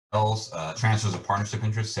transfers of partnership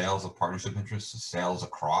interest, sales of partnership interest, sales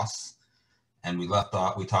across. And we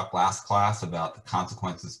talked last class about the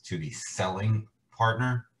consequences to the selling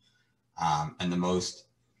partner. And the most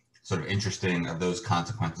sort of interesting of those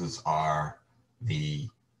consequences are the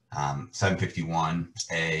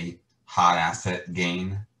 751A hot asset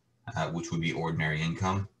gain, which would be ordinary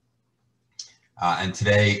income. And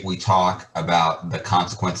today we talk about the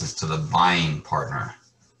consequences to the buying partner,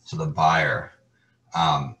 to the buyer.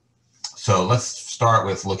 So let's start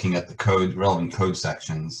with looking at the relevant code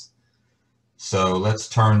sections. So let's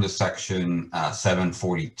turn to section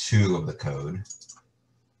 742 of the code.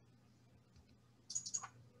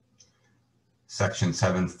 Section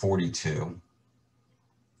 742.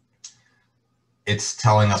 It's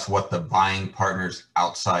telling us what the buying partner's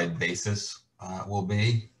outside basis will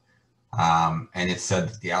be. And it said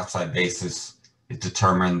that the outside basis is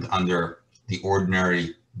determined under the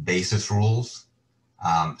ordinary basis rules.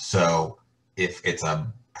 So if it's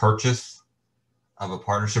a purchase of a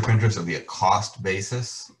partnership interest, it'll be a cost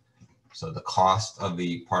basis. So the cost of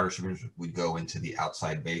the partnership interest would go into the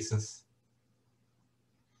outside basis.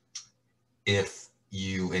 If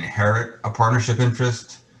you inherit a partnership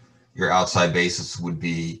interest, your outside basis would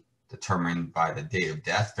be determined by the date of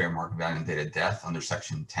death, fair market value and date of death under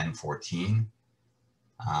section 1014,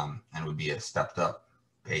 and would be a stepped up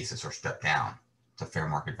basis or stepped down to fair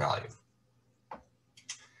market value.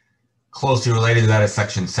 Closely related to that is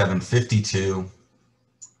section 752,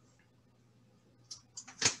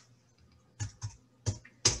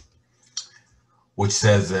 which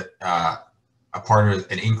says that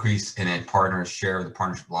an increase in a partner's share of the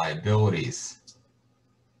partnership liabilities.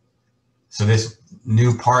 So this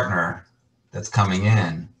new partner that's coming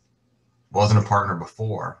in wasn't a partner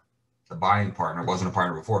before. The buying partner wasn't a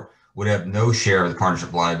partner before, would have no share of the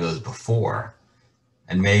partnership liabilities before,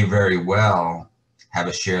 and may very well have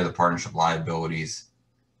a share of the partnership liabilities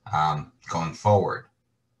going forward.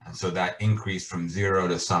 And so that increase from 0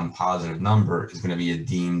 to some positive number is going to be a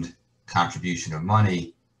deemed contribution of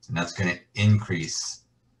money, and that's going to increase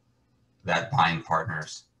that buying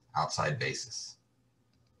partner's outside basis.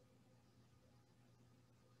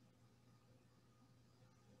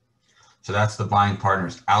 So that's the buying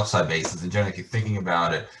partner's outside basis. And generally, if you're thinking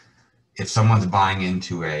about it, if someone's buying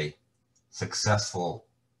into a successful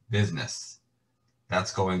business,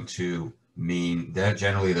 that's going to mean that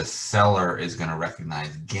generally the seller is going to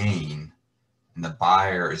recognize gain, and the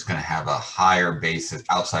buyer is going to have a higher basis,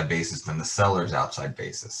 outside basis, than the seller's outside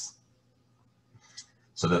basis.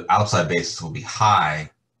 So the outside basis will be high.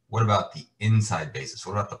 What about the inside basis?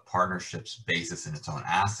 What about the partnership's basis in its own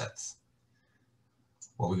assets?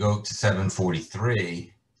 Well, we go to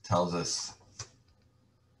 743, tells us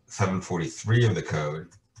 743 of the code.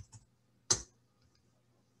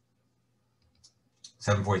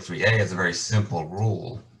 743A is a very simple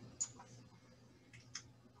rule,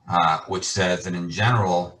 which says that in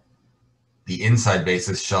general, the inside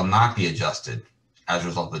basis shall not be adjusted as a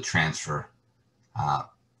result of the transfer of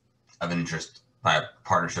an interest by a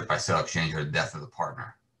partnership by sale, exchange, or the death of the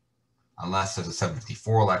partner, unless there's a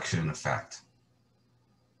 754 election in effect,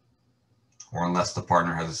 or unless the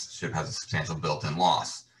partnership has a substantial built-in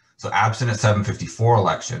loss. So absent a 754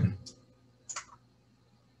 election,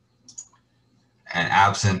 and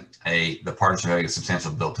absent the partnership having a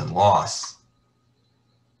substantial built-in loss,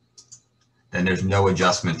 then there's no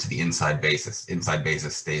adjustment to the inside basis. Inside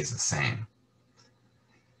basis stays the same.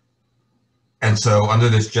 And so under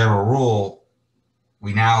this general rule,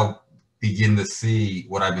 we now begin to see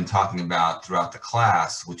what I've been talking about throughout the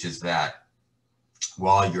class, which is that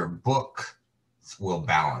while your book will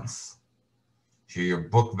balance, so your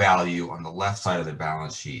book value on the left side of the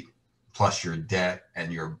balance sheet, plus your debt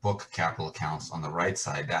and your book capital accounts on the right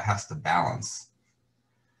side, that has to balance.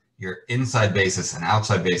 Your inside basis and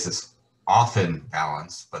outside basis often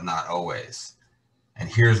balance, but not always. And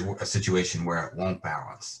here's a situation where it won't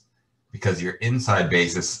balance, because your inside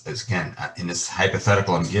basis is, again, in this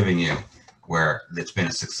hypothetical I'm giving you, where it's been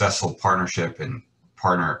a successful partnership and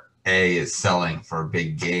partner A is selling for a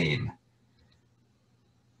big gain,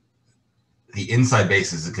 the inside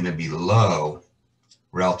basis is going to be low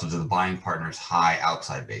relative to the buying partner's high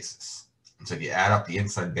outside basis. And so if you add up the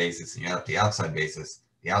inside basis and you add up the outside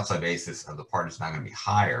basis of the partner is not going to be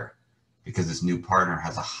higher, because this new partner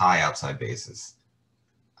has a high outside basis,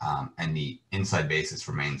 and the inside basis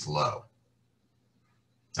remains low.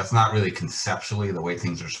 That's not really conceptually the way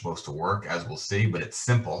things are supposed to work, as we'll see, but it's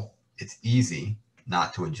simple. It's easy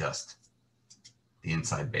not to adjust the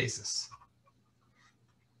inside basis.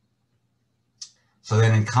 So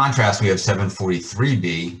then in contrast, we have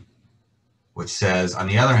 743B, which says, on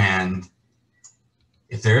the other hand,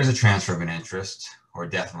 If there is a transfer of an interest or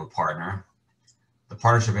death of a partner, the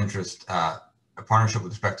partnership interest, a partnership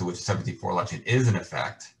with respect to which the 754 election is in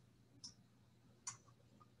effect,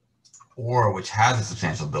 or which has a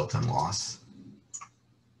substantial built-in loss,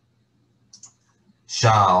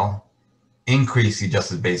 shall increase the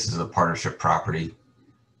adjusted basis of the partnership property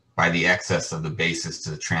by the excess of the basis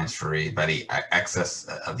to the transferee, by the excess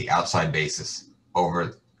of the outside basis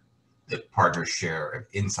over the partner's share of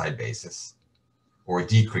inside basis, or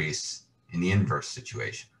decrease in the inverse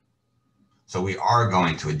situation. So we are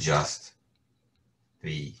going to adjust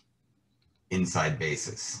the inside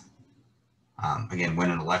basis. Again,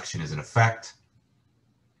 when an election is in effect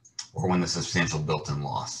or when there's a substantial built-in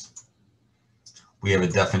loss. We have a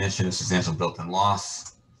definition of substantial built-in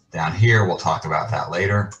loss down here. We'll talk about that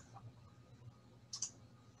later.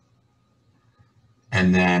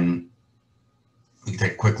 And then we can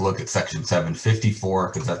take a quick look at section 754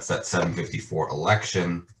 because that's that 754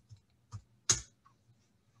 election.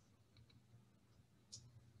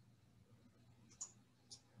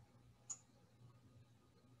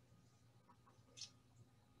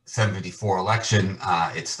 Election,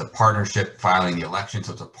 it's the partnership filing the election,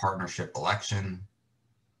 so it's a partnership election.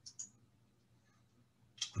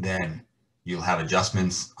 Then you'll have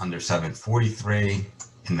adjustments under 743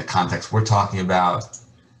 in the context we're talking about.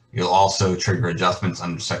 You'll also trigger adjustments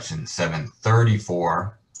under section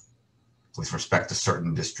 734 with respect to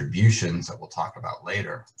certain distributions that we'll talk about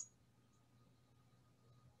later.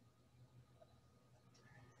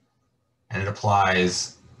 And it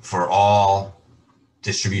applies for all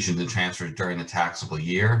distributions and transfers during the taxable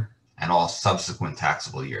year and all subsequent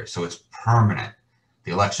taxable years. So it's permanent.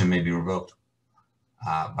 The election may be revoked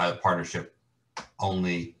by the partnership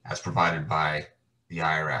only as provided by the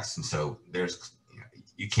IRS. And so there's,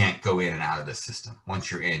 you can't go in and out of this system. Once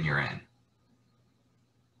you're in, you're in.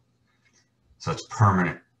 So it's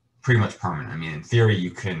permanent, pretty much permanent. I mean, in theory, you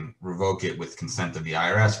can revoke it with consent of the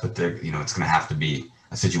IRS, but there, it's going to have to be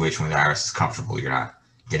a situation where the IRS is comfortable. You're not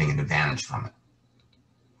getting an advantage from it.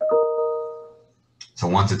 So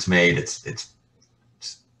once it's made, it's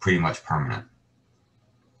pretty much permanent.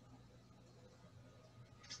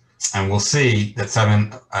 And we'll see that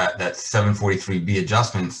 743B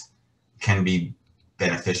adjustments can be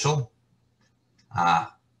beneficial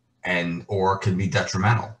or can be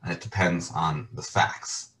detrimental, and it depends on the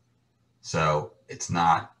facts. So it's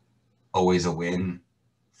not always a win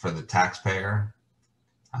for the taxpayer.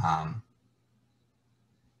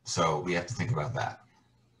 So we have to think about that.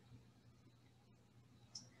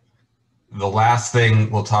 The last thing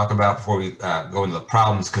we'll talk about before we go into the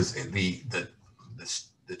problems, because the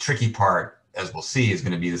tricky part, as we'll see, is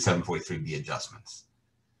going to be the 743B adjustments.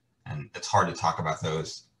 And it's hard to talk about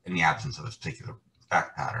those in the absence of this particular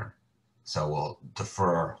fact pattern. So we'll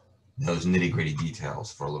defer those nitty-gritty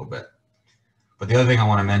details for a little bit. But the other thing I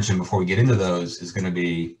want to mention before we get into those is going to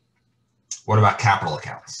be, what about capital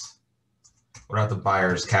accounts? What about the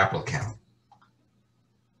buyer's capital account?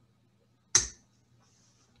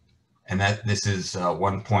 And that this is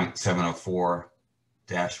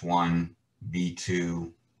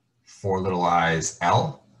 1.704-1B2 4 little i's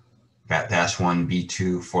L. That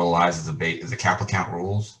 -1B2 4 little i's is the capital account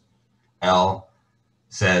rules. L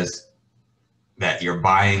says that your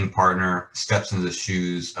buying partner steps into the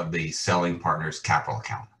shoes of the selling partner's capital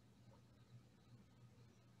account.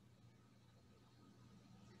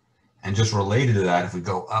 And just related to that, if we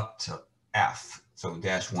go up to F, so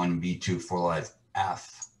 -1B2 4 little i's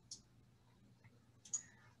F,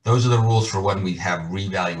 those are the rules for when we have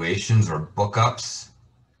revaluations or book-ups.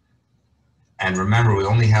 And remember, we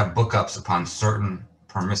only have book-ups upon certain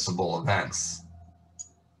permissible events.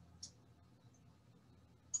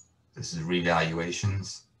 This is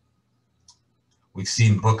revaluations. We've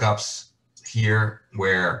seen book-ups here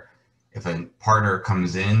where if a partner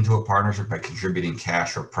comes into a partnership by contributing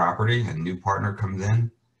cash or property, a new partner comes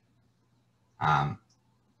in and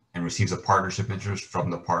receives a partnership interest from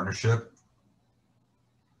the partnership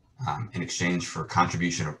in exchange for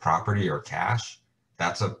contribution of property or cash.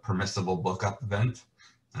 That's a permissible book-up event,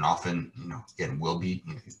 and often, again, will be,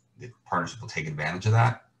 the partnership will take advantage of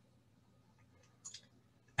that.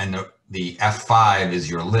 And the F5 is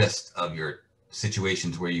your list of your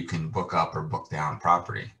situations where you can book up or book down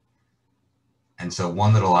property. And so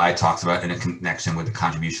one little I talks about in a connection with the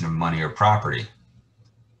contribution of money or property.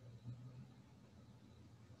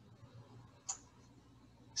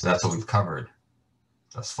 So that's what we've covered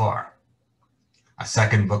thus far. A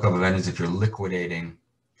second book-up event is if you're liquidating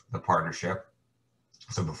the partnership.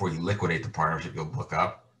 So before you liquidate the partnership, you'll book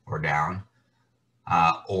up or down.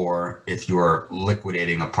 Or if you're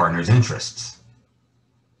liquidating a partner's interests.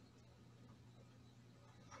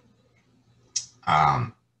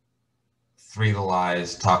 Three Little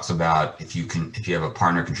Eyes talks about if you have a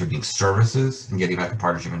partner contributing services and getting back a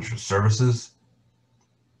partnership interest services.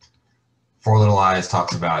 Four Little Eyes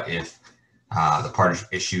talks about if the partnership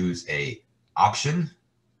issues a option,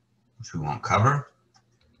 which we won't cover.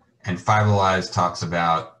 And Five Little Eyes talks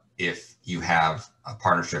about if you have a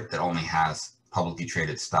partnership that only has publicly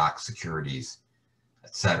traded stock, securities,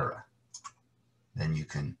 etc. Then you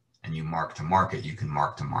can, and you mark to market, you can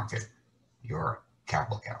mark to market your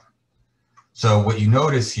capital account. So what you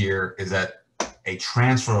notice here is that a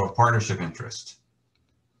transfer of partnership interest,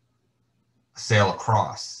 a sale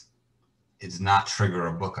across, does not trigger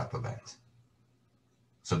a book up event.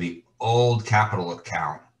 So the old capital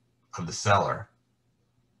account of the seller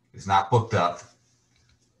is not booked up,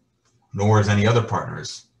 nor is any other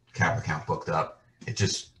partner's capital account booked up. It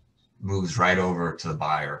just moves right over to the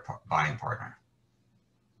buying partner.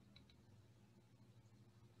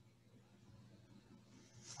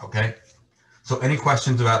 Okay, so any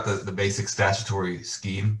questions about the basic statutory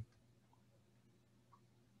scheme?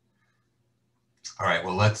 All right,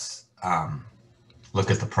 well, let's look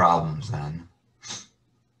at the problems then.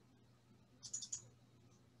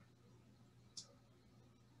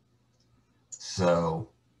 So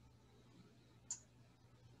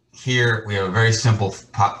here we have a very simple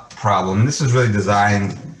problem. This is really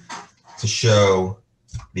designed to show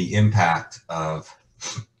the impact of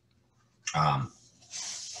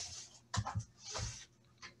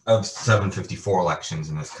 754 elections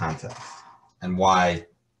in this context and why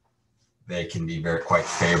they can be quite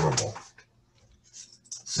favorable.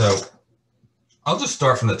 So I'll just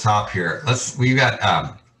start from the top here. We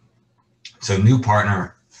got so new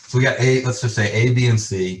partner. So we got let's just say A, B, and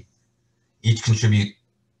C each contribute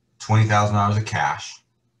 $20,000 of cash.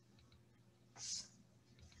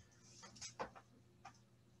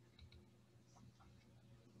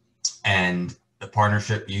 And the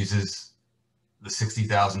partnership uses the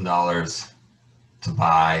 $60,000 to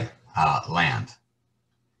buy land.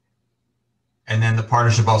 And then the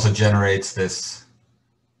partnership also generates this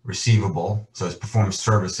receivable. So it's performed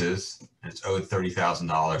services, and it's owed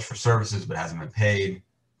 $30,000 for services, but hasn't been paid.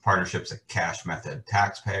 Partnership's a cash method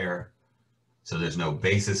taxpayer. So there's no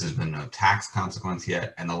basis, there's been no tax consequence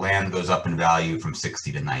yet. And the land goes up in value from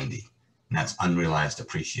 60 to 90. And that's unrealized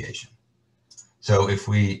appreciation. So if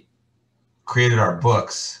we created our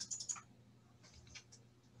books,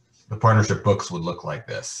 the partnership books would look like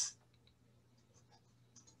this.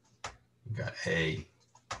 We've got A,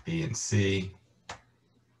 B, and C.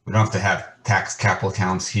 We don't have to have tax capital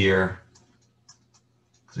accounts here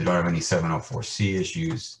because we don't have any 704C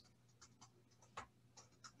issues.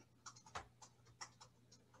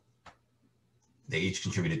 They each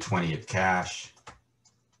contributed 20 of cash.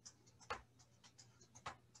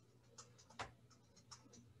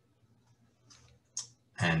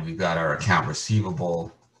 And we've got our account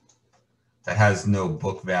receivable that has no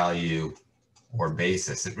book value or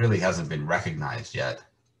basis. It really hasn't been recognized yet.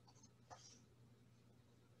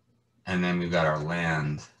 And then we've got our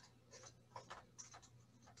land.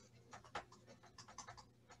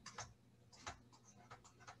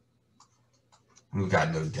 We've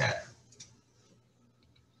got no debt.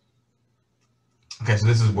 Okay, so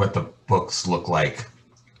this is what the books look like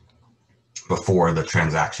before the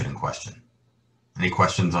transaction in question. Any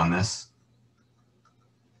questions on this?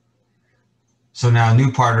 So now a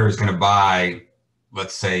new partner is going to buy,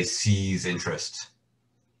 let's say, C's interest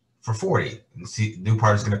for 40. And new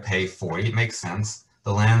partner is going to pay 40. It makes sense.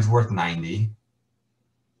 The land's worth 90.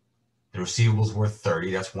 The receivables worth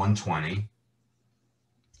 30. That's 120.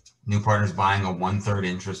 New partner is buying a 1/3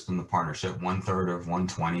 interest in the partnership. 1/3 of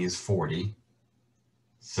 120 is 40.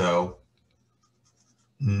 So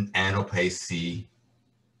N will pay C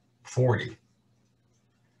 40.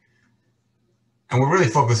 And we're really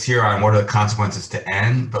focused here on what are the consequences to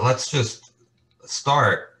N, but let's just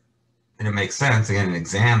start, and it makes sense. Again, in an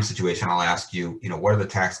exam situation, I'll ask you, what are the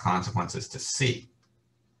tax consequences to C?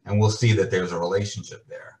 And we'll see that there's a relationship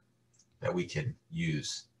there that we can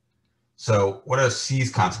use. So what are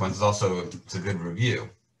C's consequences? Also, it's a good review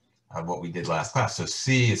of what we did last class. So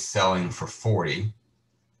C is selling for 40.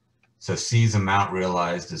 So C's amount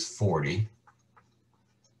realized is 40.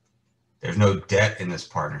 There's no debt in this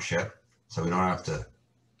partnership, so we don't have to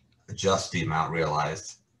adjust the amount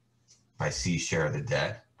realized by C's share of the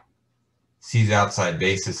debt. C's outside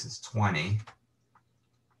basis is 20.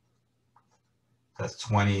 That's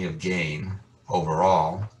 20 of gain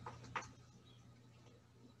overall.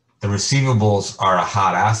 The receivables are a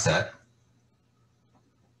hot asset,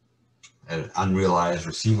 an unrealized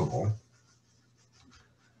receivable.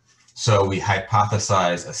 So we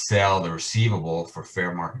hypothesize a sale of the receivable for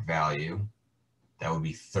fair market value. that would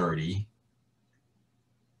be 30.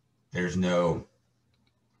 There's no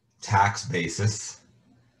tax basis,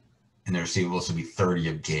 and the receivables would be 30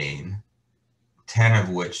 of gain, 10 of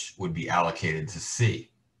which would be allocated to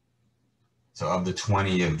C. So of the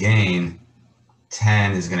 20 of gain,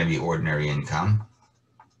 10 is going to be ordinary income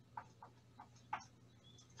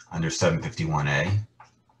under 751A.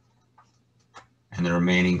 And the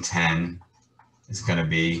remaining 10 is going to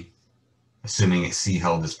be, assuming a C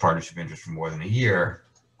held this partnership interest for more than a year,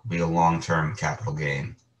 will be a long-term capital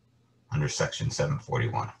gain under section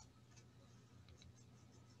 741.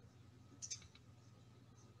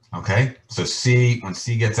 Okay, so C, when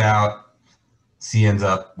C gets out, C ends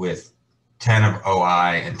up with 10 of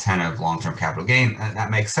OI and 10 of long-term capital gain. And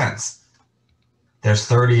that makes sense. There's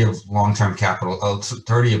 30 of long-term capital,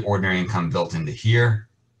 30 of ordinary income built into here,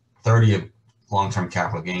 30 of long-term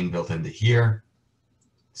capital gain built into here.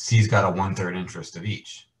 C's got a 1/3 interest of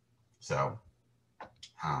each. So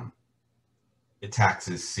it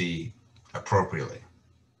taxes C appropriately.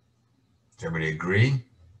 Does everybody agree?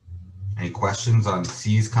 Any questions on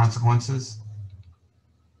C's consequences?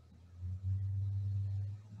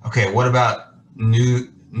 Okay, what about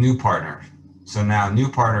new partner? So now new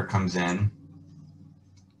partner comes in.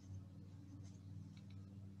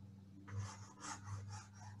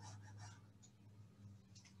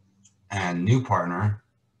 And new partner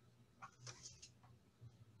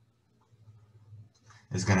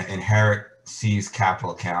is going to inherit C's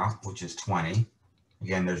capital account, which is 20.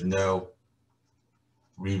 Again, there's no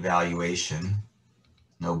revaluation,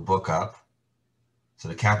 no book up. So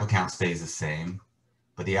the capital account stays the same,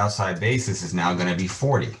 but the outside basis is now going to be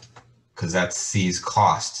 40 because that's C's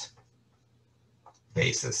cost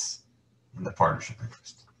basis in the partnership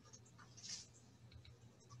interest.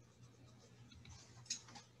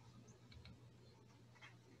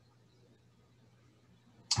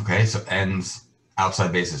 Okay, so N's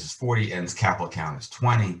outside basis is 40, N's capital account is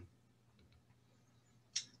 20.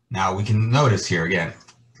 Now we can notice here again,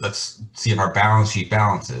 let's see if our balance sheet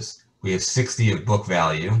balances. We have 60 of book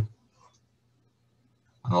value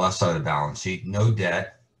on the left side of the balance sheet, no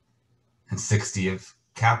debt, and 60 of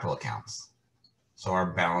capital accounts. So our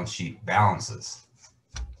balance sheet balances.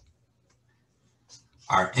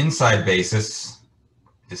 Our inside basis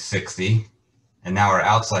is 60, and now our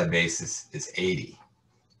outside basis is 80.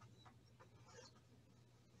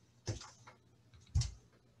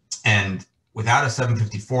 And without a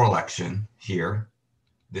 754 election here,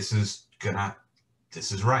 this is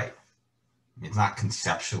right. I mean, it's not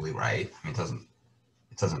conceptually right. I mean,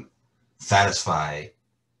 it doesn't satisfy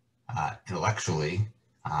intellectually,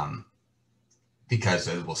 because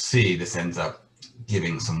as we'll see, this ends up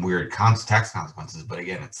giving some weird tax consequences. But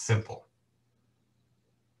again, it's simple.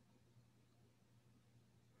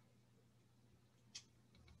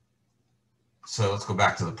 So let's go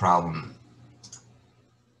back to the problem.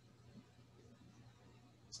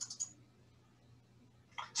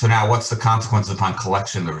 So now what's the consequence upon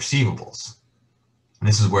collection of the receivables? And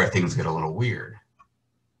this is where things get a little weird.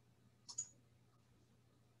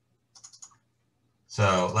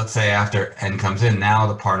 So let's say after N comes in, now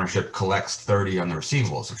the partnership collects 30 on the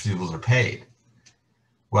receivables. The receivables are paid.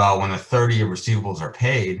 Well, when the 30 of receivables are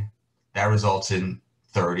paid, that results in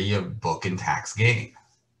 30 of book and tax gain.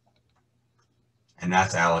 And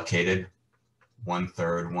that's allocated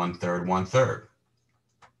 1/3, 1/3, 1/3.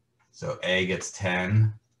 So A gets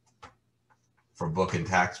 10 for book and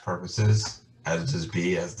tax purposes, as does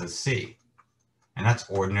B, as does C. And that's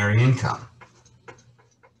ordinary income.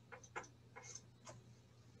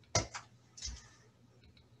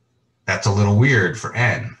 That's a little weird for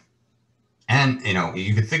N. And,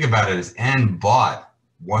 you could think about it as N bought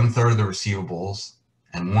 1/3 of the receivables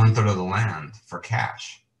and 1/3 of the land for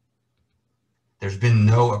cash. There's been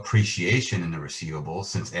no appreciation in the receivables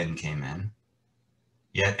since N came in,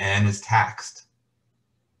 yet N is taxed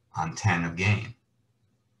on 10 of gain.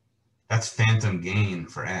 That's phantom gain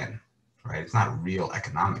for N, right? It's not real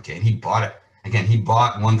economic gain. He bought it. Again, he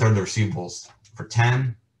bought 1/3 of the receivables for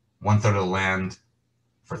 10, 1/3 of the land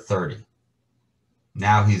for 30.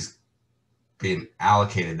 Now he's been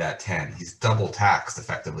allocated that 10. He's double taxed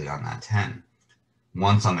effectively on that 10.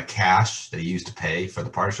 Once on the cash that he used to pay for the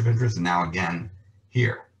partnership interest, and now again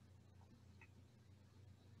here.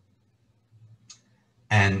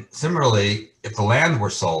 And similarly, if the land were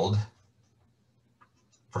sold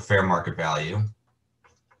for fair market value,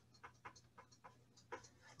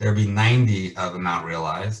 there'd be 90 of amount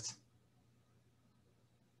realized,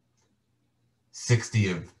 60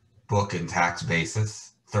 of book and tax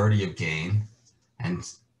basis, 30 of gain, and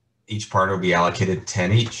each partner will be allocated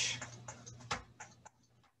 10 each.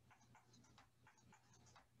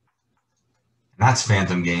 And That's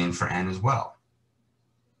phantom gain for N as well.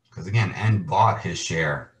 Because again, N bought his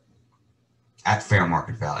share at fair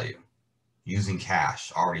market value using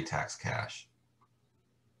cash, already taxed cash.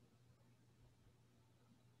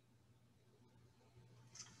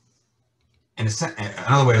 And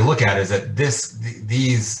another way to look at it is that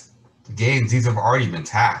these gains, these have already been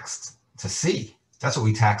taxed to C. That's what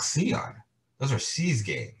we tax C on. Those are C's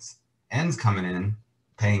gains. N's coming in,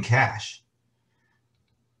 paying cash.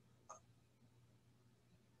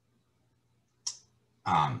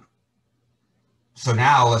 So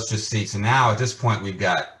now let's just see. So now at this point we've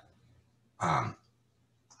got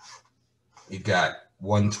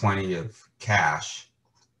 120 of cash.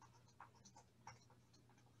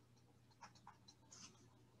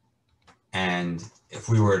 And if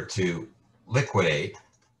we were to liquidate,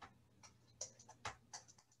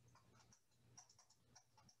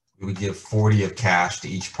 we would give 40 of cash to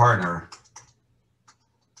each partner.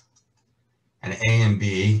 And A and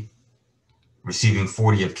B, receiving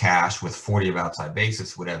 40 of cash with 40 of outside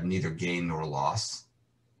basis, would have neither gain nor loss.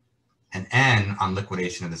 And N, on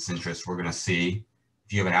liquidation of this interest, we're going to see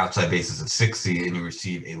if you have an outside basis of 60 and you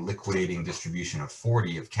receive a liquidating distribution of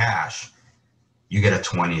 40 of cash, you get a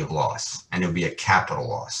 20 of loss, and it'll be a capital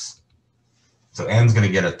loss. So N's going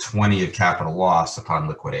to get a 20 of capital loss upon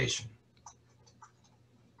liquidation.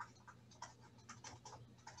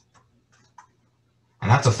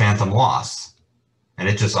 And that's a phantom loss. And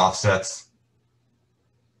it just offsets,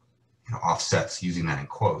 offsets using that in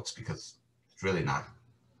quotes, because it's really not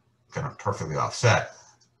going to perfectly offset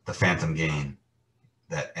the phantom gain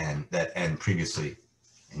that N previously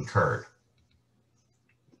incurred.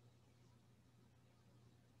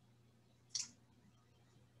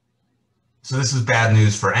 So this is bad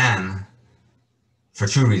news for N for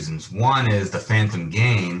two reasons. One is the phantom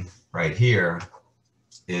gain right here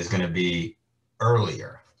is going to be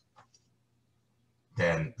earlier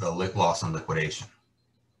than the loss on liquidation.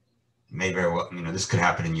 It may very well, this could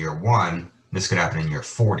happen in year 1. This could happen in year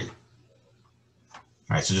 40. All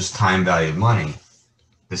right, so just time value of money.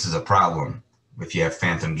 This is a problem if you have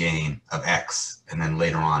phantom gain of X and then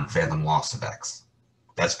later on phantom loss of X.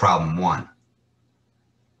 That's problem 1.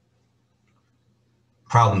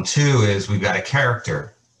 Problem 2 is we've got a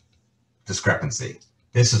character discrepancy.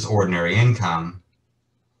 This is ordinary income,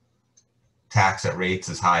 tax at rates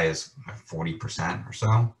as high as 40% or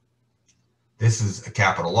so. This is a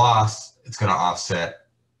capital loss. It's going to offset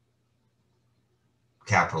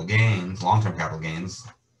capital gains, long-term capital gains,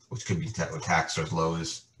 which could be taxed as low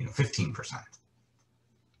as 15%.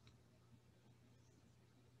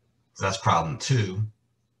 So that's problem 2.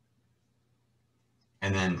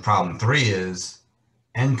 And then problem 3 is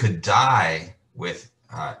N could die with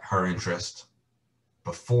her interest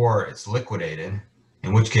before it's liquidated,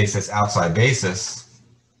 in which case this outside basis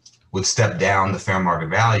would step down the fair market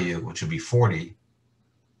value, which would be 40,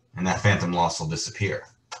 and that phantom loss will disappear.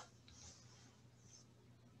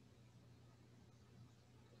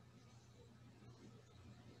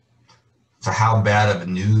 So how bad of a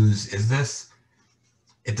news is this?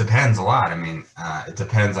 It depends a lot. It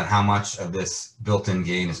depends on how much of this built-in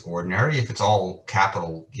gain is ordinary. If it's all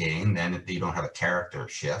capital gain, then you don't have a character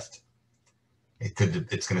shift.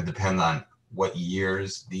 It's going to depend on what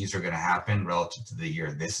years these are going to happen relative to the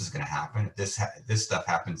year this is going to happen. If this stuff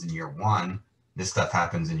happens in year 1, this stuff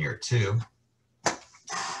happens in year 2.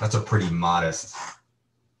 That's a pretty modest,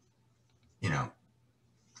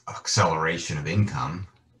 acceleration of income.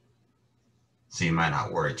 So you might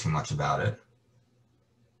not worry too much about it.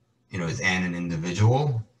 Is N an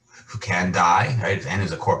individual who can die, right? If N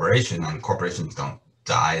is a corporation, then corporations don't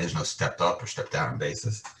die. There's no stepped up or stepped down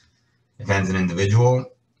basis. If N's an individual,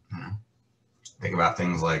 think about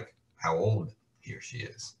things like how old he or she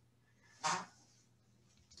is.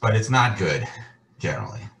 But it's not good,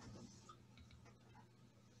 generally.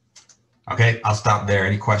 Okay, I'll stop there.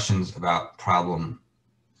 Any questions about problem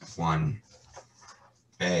 1A?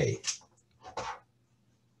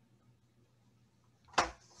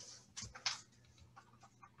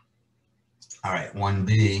 All right,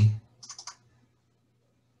 1B.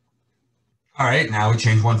 All right, now we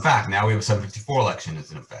change one fact. Now we have a 754 election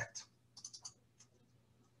is in effect.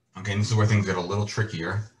 Okay, and this is where things get a little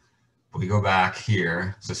trickier. But we go back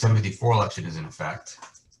here. So 754 election is in effect.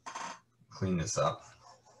 Clean this up.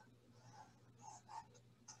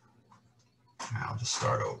 I'll just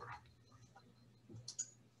start over.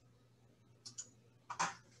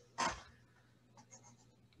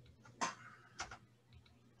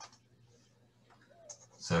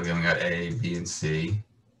 So again, we got A, B, and C.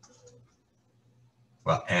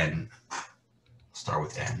 Well, N. Start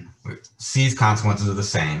with N. C's consequences are the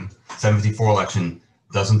same. 754 election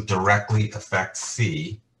doesn't directly affect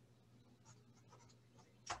C.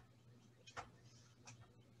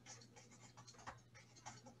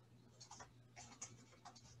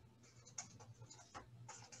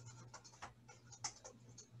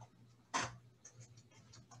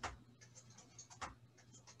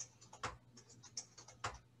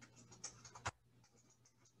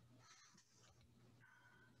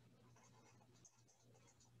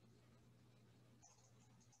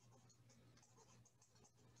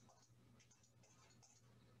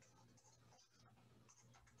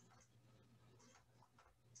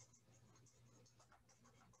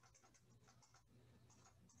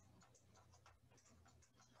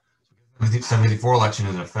 The 74 election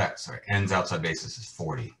is in effect. Sorry, N's outside basis is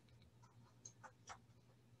 40.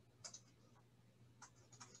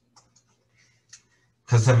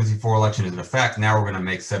 Because 74 election is in effect, now we're going to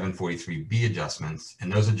make 743B adjustments,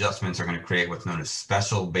 and those adjustments are going to create what's known as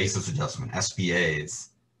special basis adjustment, SBAs,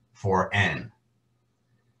 for N.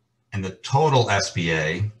 And the total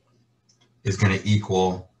SBA is going to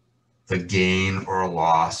equal the gain or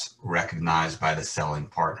loss recognized by the selling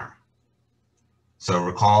partner. So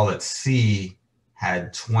recall that C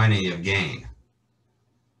had 20 of gain,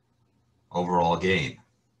 overall gain.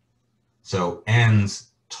 So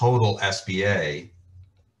N's total SBA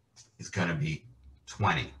is going to be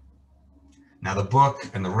 20. Now the book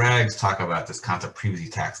and the regs talk about this concept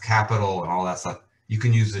previously taxed capital and all that stuff. You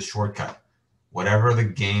can use this shortcut. Whatever the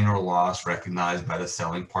gain or loss recognized by the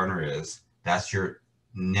selling partner is, that's your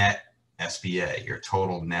net SBA, your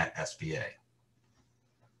total net SBA.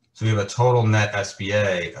 So we have a total net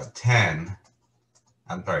SBA of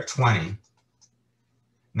 20.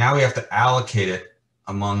 Now we have to allocate it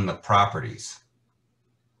among the properties.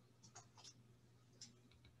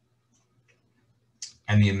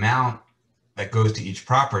 And the amount that goes to each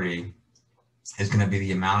property is going to be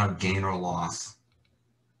the amount of gain or loss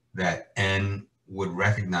that N would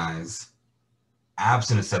recognize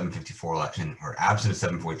absent a 754 election or absent a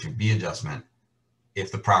 742B adjustment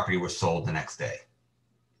if the property was sold the next day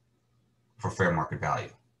for fair market value.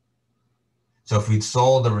 So if we'd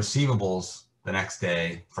sold the receivables the next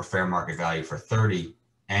day for fair market value for 30,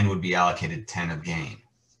 N would be allocated 10 of gain.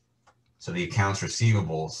 So the accounts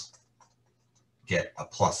receivables get a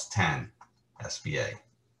plus 10 SBA.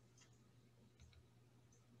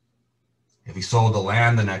 If we sold the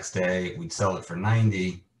land the next day, we'd sell it for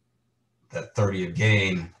 90, that 30 of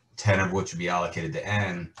gain, 10 of which would be allocated to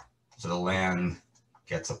N, so the land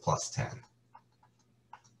gets a plus 10.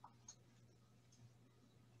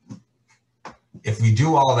 If we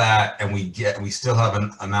do all that and we still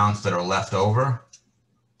have amounts that are left over,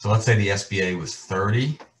 so let's say the SBA was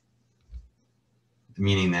 30,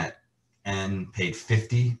 meaning that N paid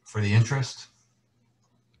 50 for the interest,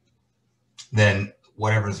 then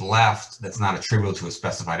whatever's left that's not attributable to a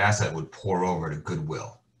specified asset would pour over to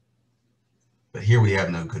goodwill. But here we have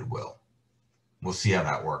no goodwill. We'll see how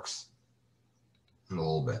that works in a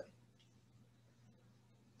little bit.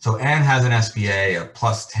 So N has an SBA of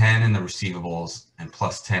plus 10 in the receivables and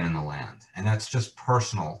plus 10 in the land. And that's just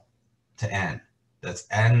personal to N. That's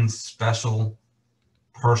N's special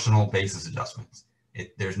personal basis adjustments.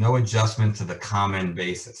 There's no adjustment to the common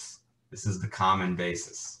basis. This is the common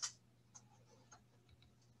basis.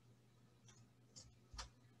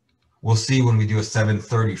 We'll see when we do a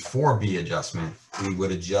 734B adjustment, we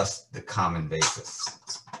would adjust the common basis.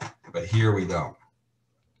 But here we don't.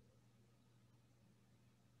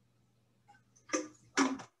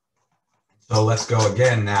 So let's go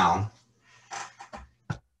again now.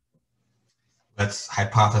 Let's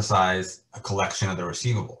hypothesize a collection of the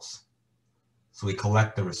receivables. So we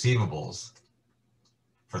collect the receivables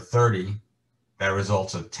for 30. That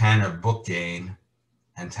results in 10 of book gain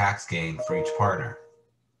and tax gain for each partner.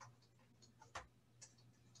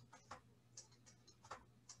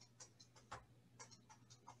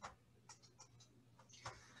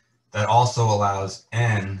 That also allows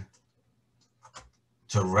N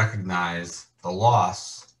to recognize the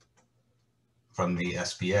loss from the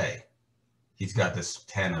SBA. He's got this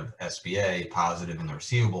 10 of SBA positive in the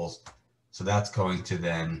receivables, so that's going to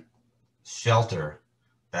then shelter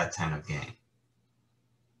that 10 of gain.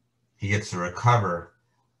 He gets to recover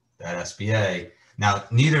that SBA. Now,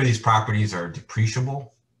 neither of these properties are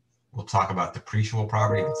depreciable. We'll talk about depreciable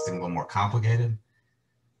property. It's a little more complicated.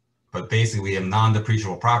 But basically, we have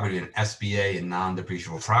non-depreciable property, and SBA and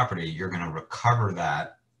non-depreciable property, you're going to recover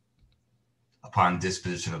that upon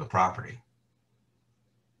disposition of the property.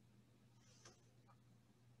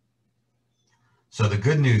 So the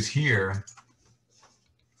good news here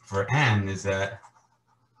for N is that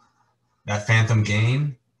that phantom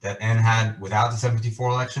gain that N had without the 754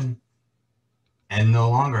 election, N no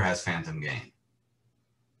longer has phantom gain.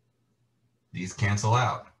 These cancel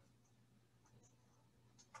out.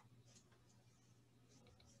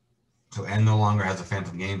 So N no longer has a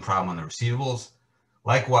phantom gain problem on the receivables.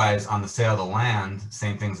 Likewise, on the sale of the land,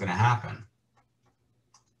 same thing's going to happen.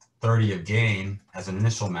 30 of gain as an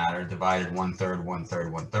initial matter, divided 1/3,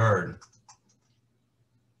 1/3, 1/3.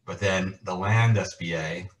 But then the land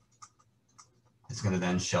SBA is going to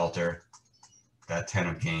then shelter that 10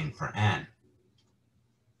 of gain for N.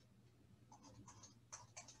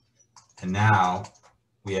 And now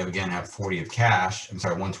we have 40 of cash,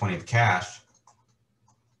 120 of cash,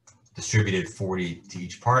 distributed 40 to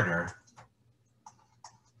each partner.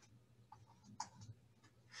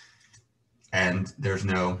 And there's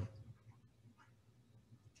no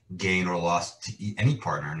gain or loss to any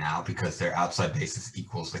partner now because their outside basis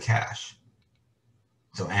equals the cash.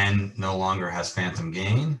 So N no longer has phantom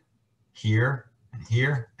gain here,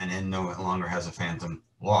 and N no longer has a phantom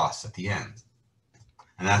loss at the end.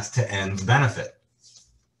 And that's to N's benefit.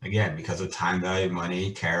 Again, because of time value,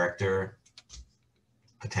 money, character,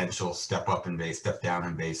 potential step up in base, step down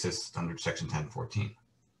in basis under section 1014.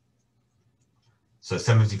 So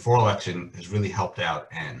 754 election has really helped out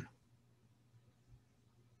N.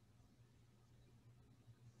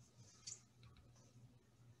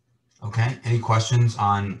 Okay, any questions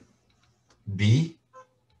on B?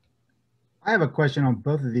 I have a question on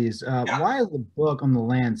both of these. Yeah. Why is the book on the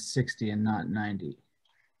land 60 and not 90?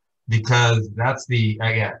 Because that's the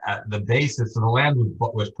basis. So the land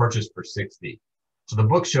was purchased for 60. So the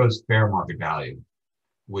book shows fair market value,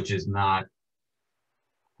 which is not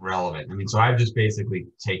relevant. I mean, so I've just basically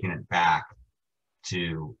taken it back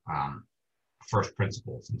to first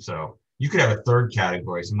principles. And so you could have a third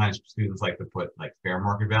category. Sometimes students like to put like fair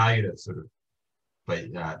market value to sort of,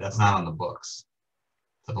 but that's not on the books.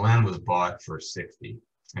 So the land was bought for 60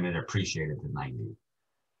 and it appreciated to 90.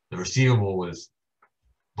 The receivable was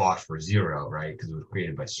bought for 0, right? Because it was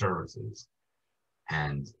created by services,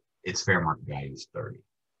 and its fair market value is 30.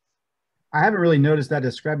 I haven't really noticed that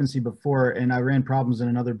discrepancy before, and I ran problems in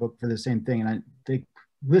another book for the same thing, and they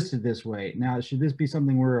listed this way. Now, should this be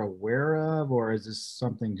something we're aware of, or is this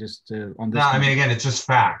something just on this? No, I mean, again, it's just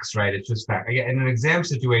facts, right? It's just fact. Again, in an exam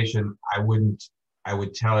situation, I would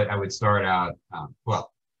start out,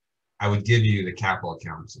 well, I would give you the capital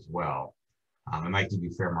accounts as well. I might give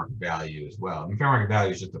you fair market value as well. I mean, fair market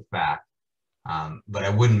value is just a fact, but I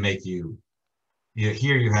wouldn't make you,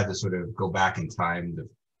 here you had to sort of go back in time to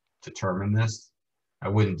determine this. I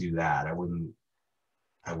wouldn't do that. I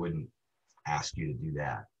wouldn't ask you to do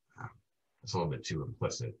that. It's a little bit too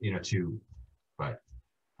implicit, but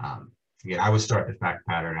again, I would start the fact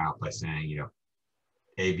pattern out by saying,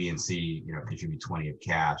 A, B, and C, contribute 20 of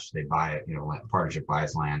cash. They buy it, partnership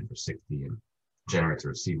buys land for 60 and generates a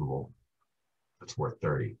receivable that's worth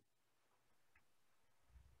 30.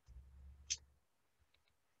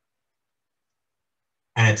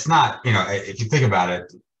 And it's not, if you think about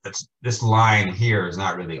it, this line here is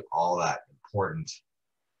not really all that important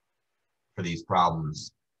for these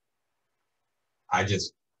problems.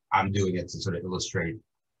 I'm doing it to sort of illustrate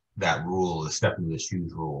that rule, the step into the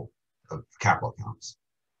shoes rule of capital accounts.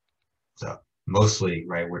 So mostly,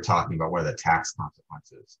 right, we're talking about what are the tax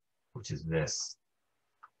consequences, which is this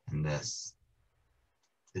and this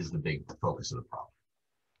is the big focus of the problem.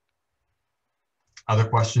 Other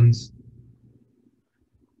questions?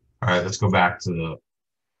 All right, let's go back to the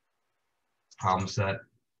problem set.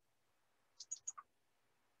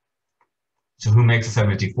 So who makes the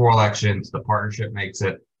 754 elections? The partnership makes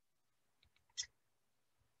it.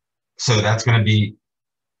 So that's going to be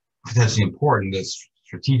potentially important, this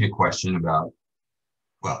strategic question about,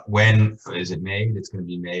 well, when is it made? It's going to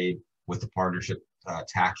be made with the partnership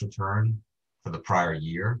tax return for the prior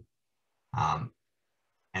year. And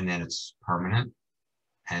then it's permanent.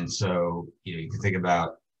 And so, you can think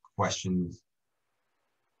about questions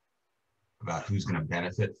about who's going to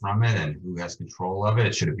benefit from it and who has control of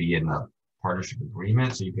it. Should it be in the partnership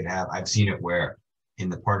agreement? So you could have, I've seen it where in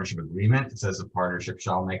the partnership agreement, it says the partnership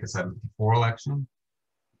shall make a 754 election,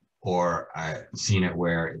 or I've seen it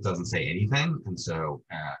where it doesn't say anything. And so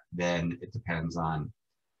then it depends on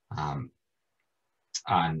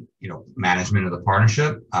management of the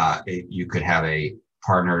partnership. You could have a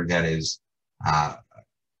partner that is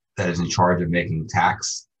in charge of making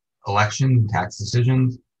tax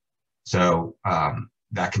decisions. So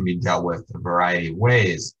that can be dealt with a variety of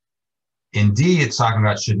ways. In D, it's talking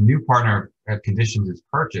about should new partner have conditions its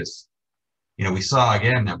purchase. We saw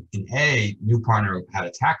again that in A, new partner had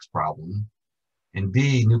a tax problem. In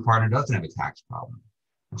B, new partner doesn't have a tax problem.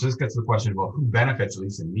 And so this gets to the question of, well, who benefits at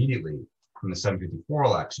least immediately from the 754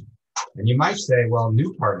 election? And you might say, well,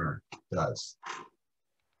 new partner does.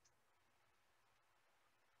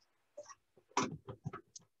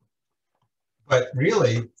 But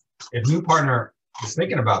really, if new partner is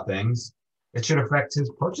thinking about things, it should affect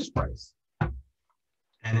his purchase price.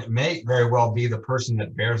 And it may very well be the person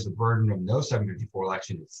that bears the burden of no 754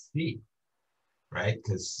 election is C, right?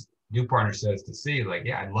 Because new partner says to C, like,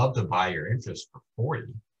 yeah, I'd love to buy your interest for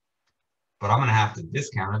 40, but I'm going to have to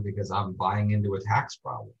discount it because I'm buying into a tax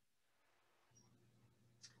problem.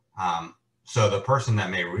 So the person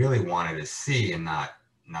that may really want it is C and not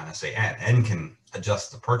necessarily N. N can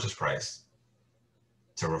adjust the purchase price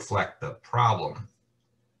to reflect the problem.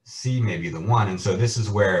 C may be the one. And so this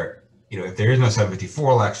is where, if there is no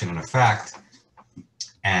 754 election in effect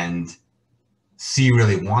and C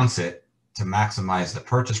really wants it to maximize the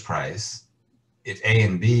purchase price, if A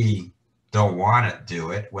and B don't want to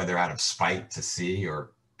do it, whether out of spite to C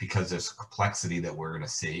or because there's complexity that we're going to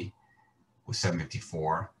see with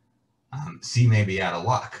 754, C may be out of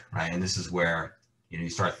luck, right? And this is where, you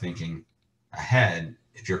start thinking ahead.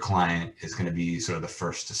 If your client is going to be sort of the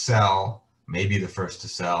first to sell, maybe the first to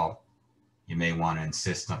sell, you may want to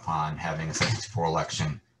insist upon having a 754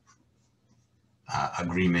 election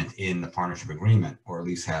agreement in the partnership agreement, or at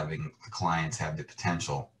least having the clients have the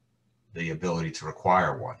potential, the ability to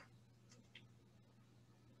require one.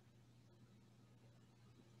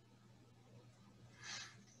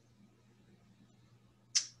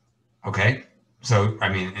 Okay, so I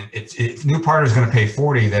mean, if new partner is going to pay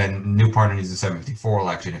 40, then new partner needs a 754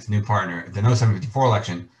 election. If the no 754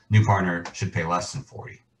 election, new partner should pay less than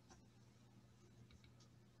 40.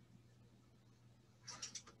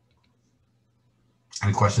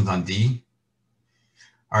 Any questions on D?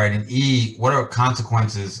 All right, in E, what are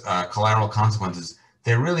consequences, collateral consequences?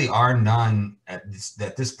 There really are none at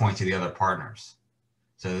this point to the other partners.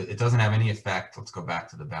 So it doesn't have any effect. Let's go back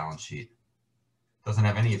to the balance sheet. It doesn't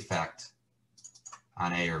have any effect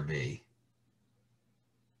on A or B.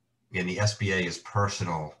 Again, the SBA is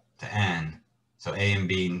personal to N, so A and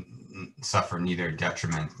B suffer neither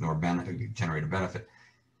detriment nor generate a benefit.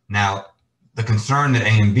 Now, the concern that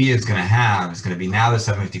A and B is going to have is going to be now the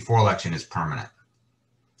 754 election is permanent.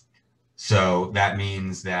 So that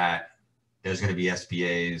means that there's going to be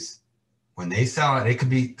SBAs when they sell it. It could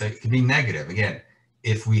be negative. Again,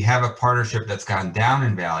 if we have a partnership that's gone down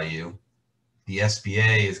in value, the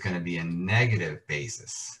SBA is going to be a negative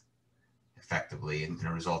basis, effectively, and going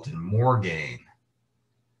to result in more gain.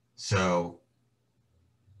 So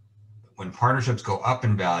when partnerships go up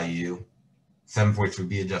in value,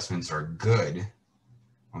 743B adjustments are good.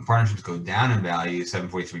 When partnerships go down in value,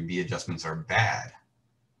 743B adjustments are bad.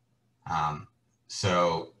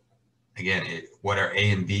 So again, what are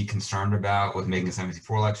A and B concerned about with making a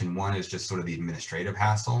 754 election? One is just sort of the administrative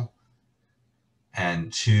hassle.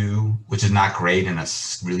 And two, which is not great in a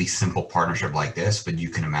really simple partnership like this, but you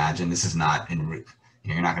can imagine this is not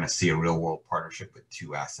you're not going to see a real world partnership with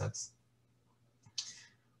two assets.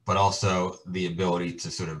 But also the ability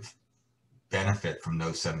to sort of benefit from no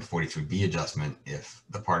 743B adjustment if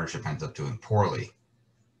the partnership ends up doing poorly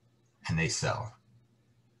and they sell.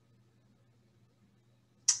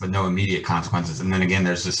 But no immediate consequences. And then again,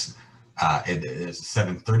 there's this there's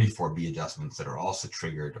 734B adjustments that are also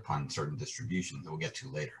triggered upon certain distributions that we'll get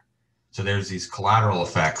to later. So there's these collateral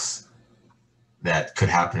effects that could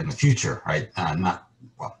happen in the future, right? Not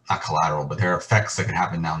collateral, but there are effects that could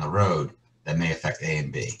happen down the road that may affect A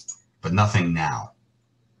and B, but nothing now.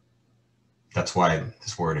 That's why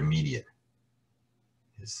this word immediate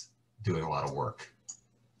is doing a lot of work.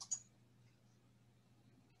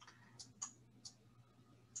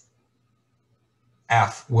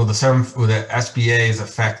 F, will the SBAs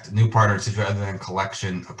affect new partners other than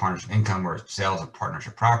collection of partnership income or sales of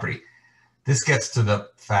partnership property? This gets to the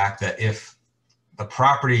fact that if the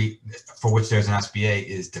property for which there's an SBA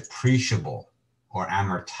is depreciable or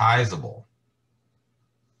amortizable,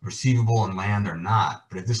 receivable and land are not,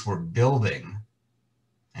 but if this were building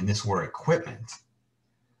and this were equipment,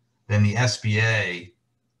 then the SBA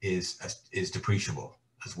is depreciable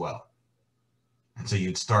as well. And so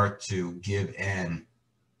you'd start to give N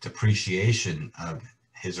depreciation of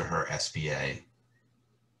his or her SBA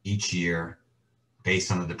each year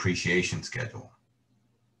based on the depreciation schedule.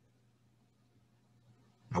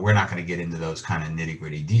 Now, we're not going to get into those kind of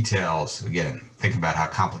nitty-gritty details. Again, think about how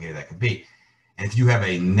complicated that could be. And if you have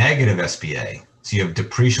a negative SBA, so you have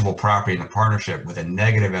depreciable property in a partnership with a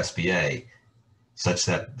negative SBA, such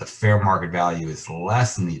that the fair market value is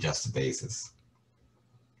less than the adjusted basis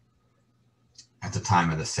at the time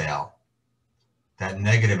of the sale, that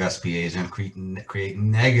negative SBA is going to create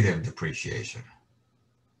negative depreciation.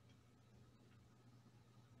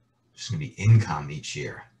 just going to be income each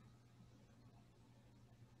year.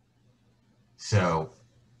 So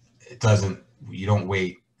you don't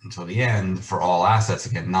wait until the end for all assets.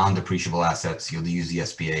 Again, non-depreciable assets, you'll use the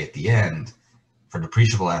SBA at the end. For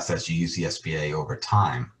depreciable assets, you use the SBA over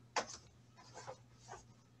time.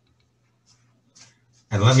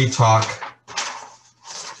 And let me talk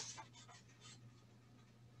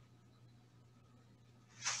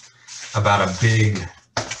about a big,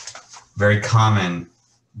 very common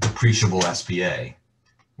depreciable SBA.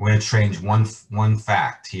 We're going to change one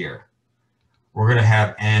fact here. We're going to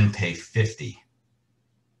have N pay 50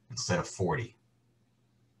 instead of 40.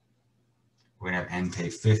 We're going to have N pay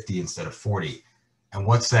 50 instead of 40. And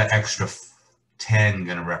what's that extra 10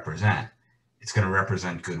 going to represent? It's going to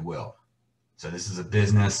represent goodwill. So this is a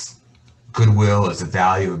business. Goodwill is the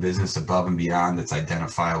value of a business above and beyond its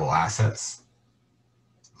identifiable assets.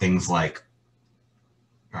 Things like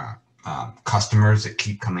customers that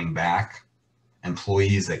keep coming back,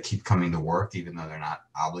 employees that keep coming to work even though they're not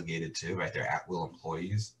obligated to, right? They're at-will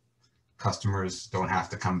employees. Customers don't have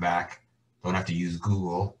to come back, don't have to use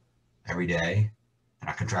Google every day. They're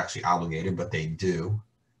not contractually obligated, but they do.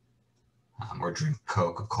 Or drink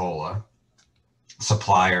Coca-Cola.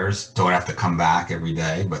 Suppliers don't have to come back every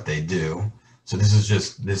day, but they do. So this is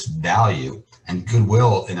just this value, and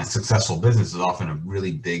goodwill in a successful business is often a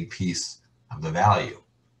really big piece of the value.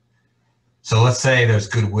 So let's say there's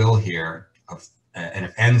goodwill here, and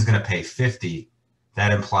if N's going to pay 50,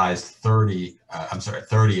 that implies 30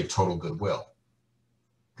 of total goodwill,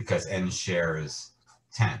 because N's share is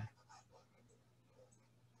 10.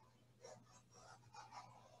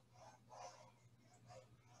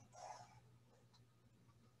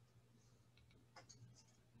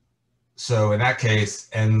 So in that case,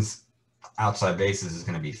 N's outside basis is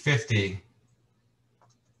going to be 50.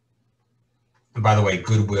 And by the way,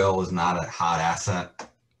 goodwill is not a hot asset.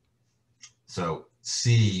 So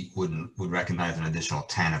C would recognize an additional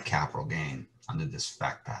 10 of capital gain under this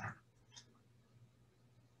fact pattern.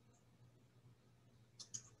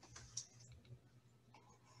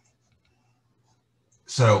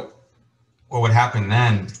 So what would happen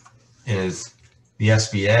then is the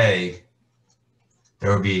SBA,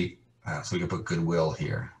 there would be, so we can put goodwill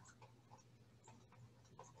here.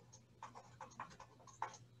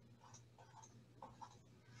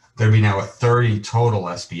 There'd be now a 30 total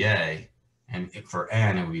SBA, and for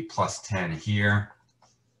N, it would be plus 10 here,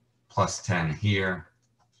 plus 10 here,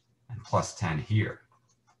 and plus 10 here.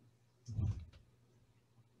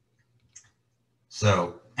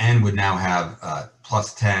 So N would now have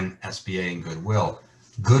plus 10 SBA and goodwill.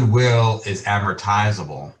 Goodwill is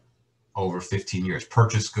amortizable over 15 years.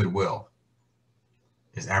 Purchase goodwill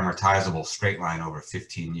is amortizable straight line over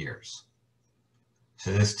 15 years.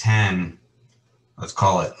 So this 10,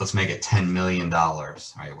 let's make it $10 million. All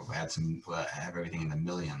right, we'll have everything in the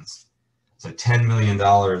millions. So $10 million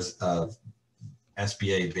of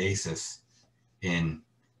SBA basis in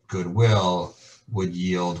goodwill would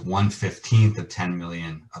yield 1/15 of 10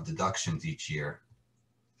 million of deductions each year.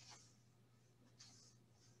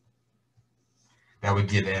 That would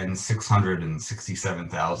give N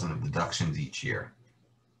 667,000 of deductions each year.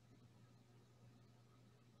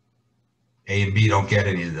 A and B don't get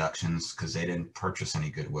any deductions because they didn't purchase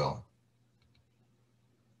any goodwill.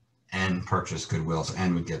 N purchased goodwill, so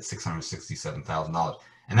N would get $667,000.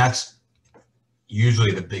 And that's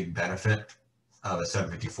usually the big benefit of a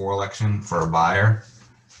 754 election for a buyer,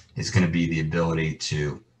 is going to be the ability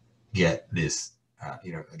to get this,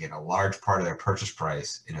 again, a large part of their purchase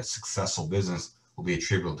price in a successful business will be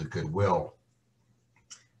attributable to goodwill.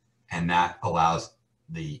 And that allows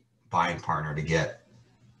the buying partner to get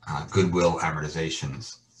goodwill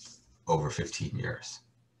amortizations over 15 years.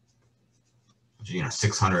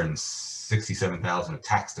 667,000 of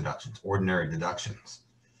tax deductions, ordinary deductions,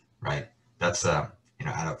 right? That's out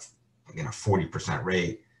of, again, a 40%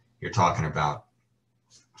 rate, you're talking about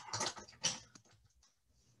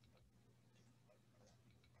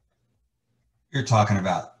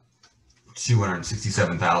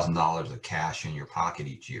 $267,000 of cash in your pocket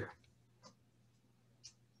each year.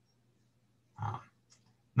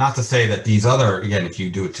 Not to say that these other, again, if you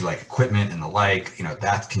do it to like equipment and the like,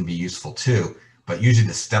 that can be useful too, but usually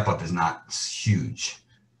the step up is not huge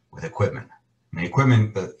with equipment. I mean,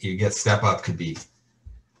 equipment that you get step up could be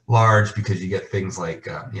large because you get things like,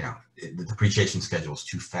 the depreciation schedule is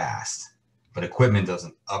too fast, but equipment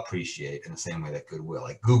doesn't appreciate in the same way that goodwill,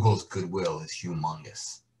 like Google's goodwill is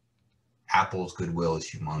humongous. Apple's goodwill is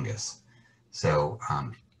humongous. So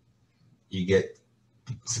you get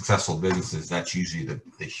successful businesses, that's usually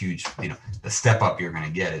the huge, the step up you're going to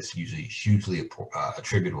get is usually hugely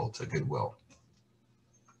attributable to goodwill.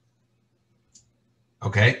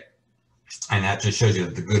 Okay. And that just shows you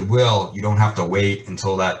that the goodwill, you don't have to wait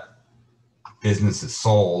until that business is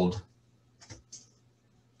sold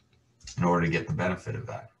in order to get the benefit of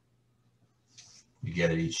that. You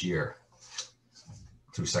get it each year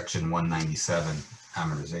through section 197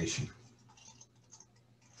 amortization.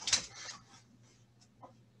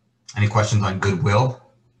 Any questions on goodwill?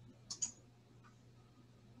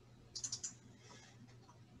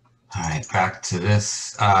 All right, back to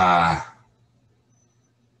this.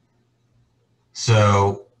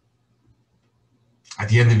 So at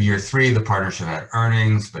the end of year 3, the partnership had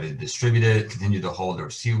earnings, but it distributed, continued to hold the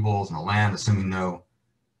receivables and the land, assuming no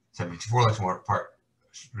 754 election part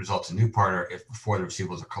results in new partner. If before the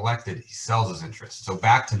receivables are collected, he sells his interest. So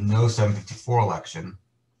back to no 754 election.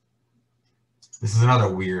 This is another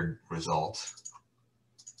weird result.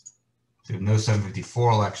 So no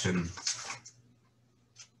 754 election.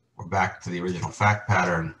 We're back to the original fact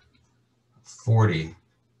pattern, 40.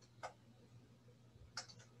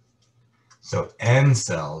 So N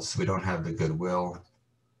sells, we don't have the goodwill.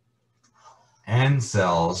 N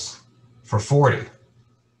sells for 40.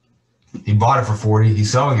 He bought it for 40,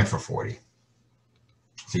 he's selling it for 40.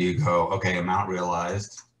 So you go, okay, amount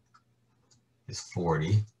realized is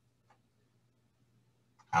 40.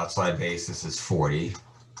 Outside basis is 40.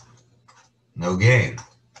 No gain.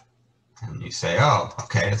 And you say, oh,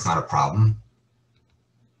 okay, it's not a problem.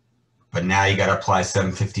 But now you got to apply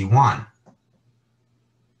 751.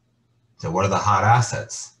 So what are the hot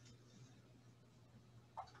assets?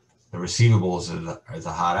 The receivables is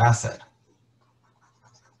a hot asset.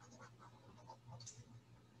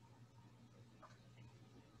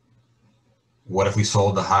 What if we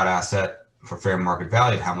sold the hot asset for fair market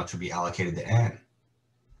value? How much would be allocated to N?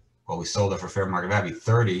 Well, we sold it for fair market value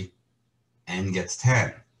 30, N gets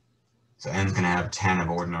 10. So N's going to have 10 of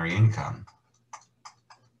ordinary income.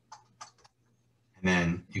 And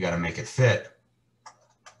then you got to make it fit.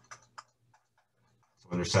 So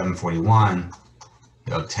under 741,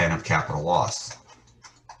 you have 10 of capital loss.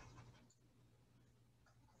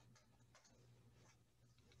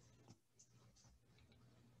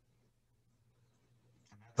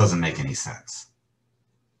 That doesn't make any sense.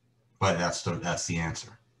 But that's the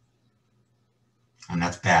answer. And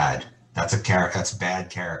that's bad. That's bad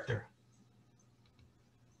character.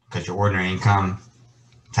 Because your ordinary income,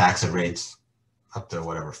 tax at rates up to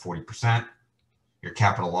whatever, 40%. Your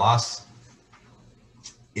capital loss,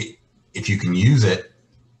 if you can use it,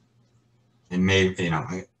 it may,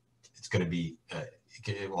 it's going to be,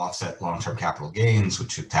 it will offset long-term capital gains,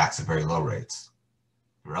 which should tax at very low rates,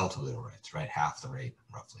 relatively low rates, right? Half the rate,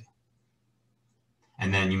 roughly.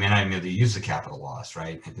 And then you may not even be able to use the capital loss,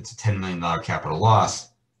 right? If it's a $10 million capital loss,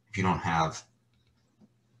 if you don't have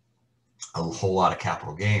a whole lot of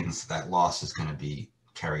capital gains, that loss is going to be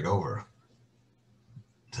carried over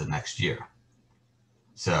to the next year.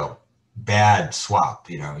 So bad swap,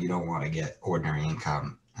 you don't want to get ordinary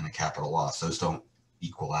income and a capital loss. Those don't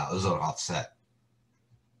equal out, those don't offset.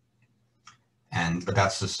 But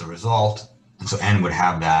that's just the result. And so N would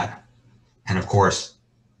have that. And of course,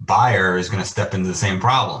 buyer is going to step into the same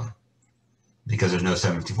problem because there's no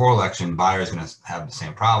 754 election. Buyer is going to have the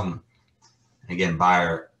same problem. And again,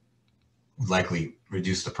 buyer would likely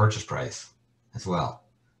reduce the purchase price as well.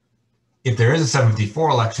 If there is a 754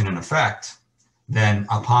 election in effect, then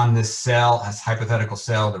upon this sale, as hypothetical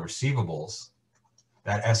sale of the receivables,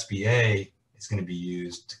 that SBA is going to be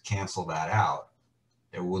used to cancel that out.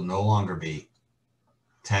 There will no longer be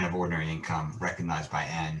 10 of ordinary income recognized by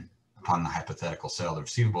N upon the hypothetical sale of the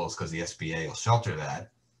receivables because the SBA will shelter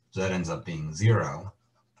that. So that ends up being 0.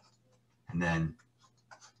 And then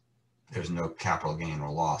there's no capital gain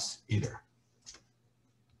or loss either.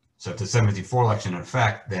 So if the 754 election in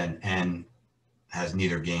effect, then N has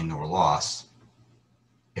neither gain nor loss.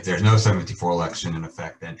 If there's no 754 election in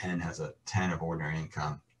effect, then N has a 10 of ordinary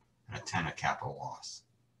income and a 10 of capital loss.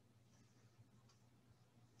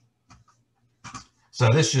 So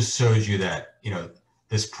this just shows you that,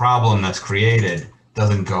 this problem that's created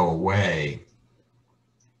doesn't go away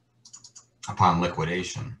upon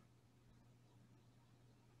liquidation.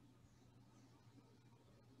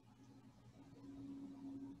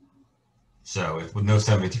 So if with no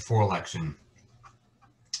 754 election,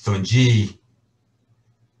 so in G,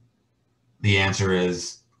 the answer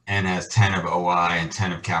is N has 10 of OI and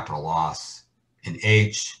 10 of capital loss. In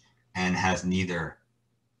H, N has neither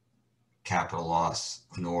capital loss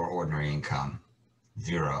nor ordinary income,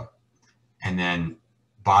 0. And then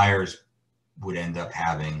buyers would end up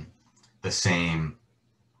having the same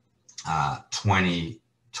 20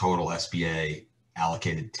 total SBA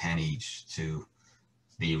allocated 10 each to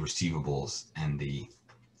the receivables and the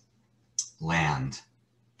land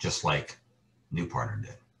just like new partner did.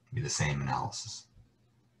 It'd be the same analysis.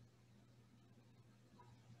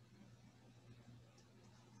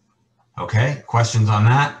 Okay, questions on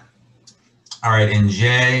that? All right, in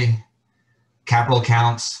J, capital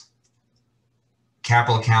accounts.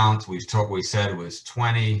 Capital account, we said was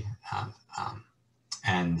 20,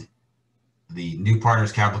 and the new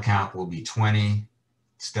partner's capital account will be 20.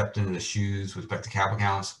 Stepped into the shoes with respect to capital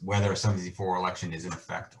accounts, whether a 754 election is in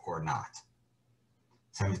effect or not.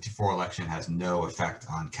 754 election has no effect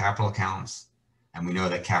on capital accounts, and we know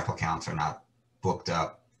that capital accounts are not booked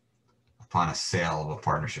up upon a sale of a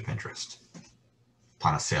partnership interest,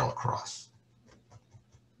 upon a sale across.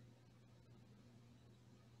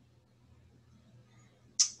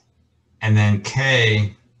 And then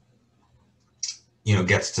K,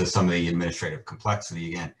 gets to some of the administrative complexity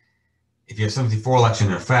again. If you have 754 election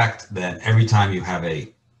in effect, then every time you have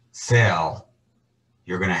a sale,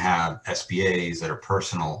 you're going to have SBAs that are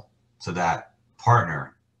personal to that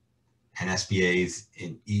partner, and SBAs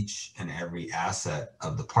in each and every asset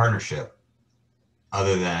of the partnership,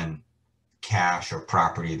 other than cash or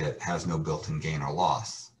property that has no built-in gain or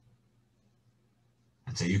loss.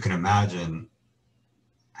 And so you can imagine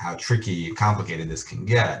how tricky and complicated this can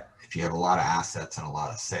get if you have a lot of assets and a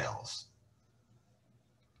lot of sales,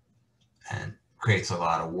 and creates a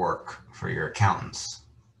lot of work for your accountants.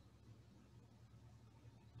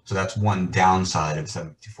 So that's one downside of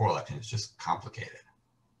 754 election. It's just complicated.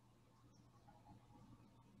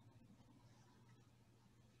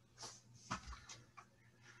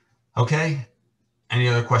 Okay, any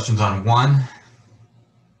other questions on 1?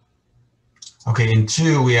 Okay, in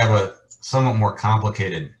 2, we have a somewhat more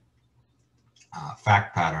complicated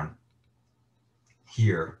fact pattern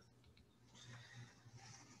here.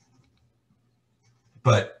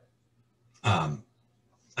 But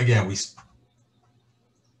again,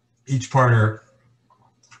 each partner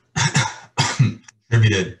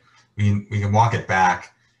contributed, we can walk it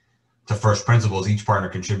back to first principles. Each partner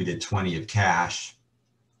contributed 20 of cash.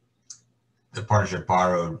 The partnership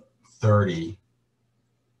borrowed 30.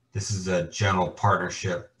 This is a general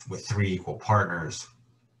partnership with 3 equal partners.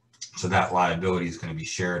 So that liability is going to be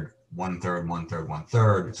shared 1/3, 1/3,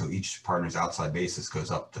 1/3. So each partner's outside basis goes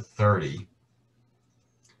up to 30.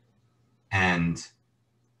 And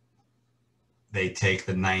they take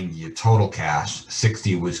the 90 of total cash.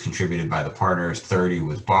 60 was contributed by the partners, 30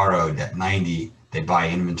 was borrowed. At 90, they buy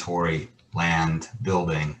inventory, land,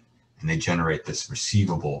 building, and they generate this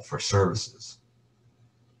receivable for services.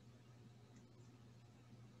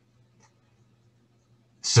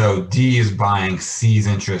 So D is buying C's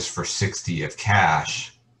interest for 60 of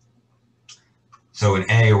cash. So in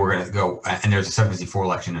A, we're going to go, and there's a 754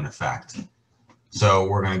 election in effect. So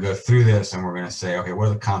we're going to go through this and we're going to say, okay, what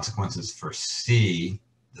are the consequences for C,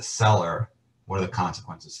 the seller? What are the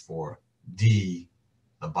consequences for D,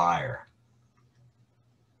 the buyer?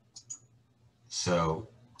 So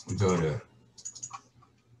we go to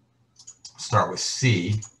start with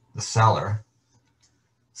C, the seller.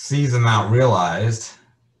 C's amount realized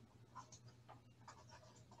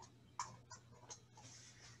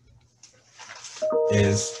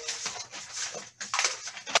is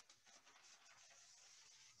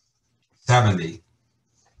 70.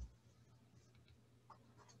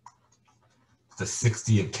 The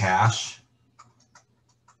 60 of cash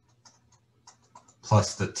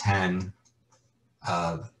plus the 10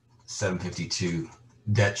 of 752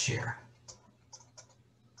 debt share.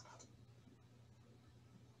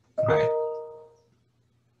 Right.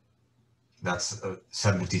 That's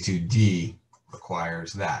 752D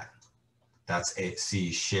requires that. That's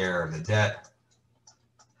C's share of the debt,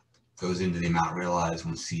 goes into the amount realized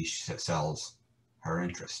when C sells her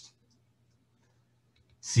interest.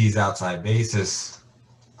 C's outside basis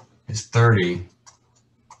is 30,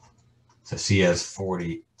 so C has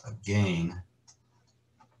 40 of gain.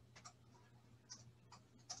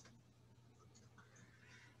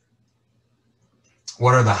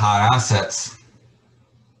 What are the hot assets?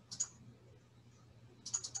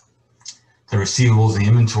 The receivables and the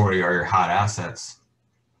inventory are your hot assets.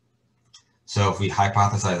 So if we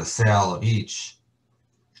hypothesize a sale of each,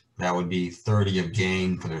 that would be 30 of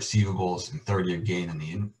gain for the receivables and 30 of gain on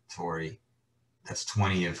the inventory. That's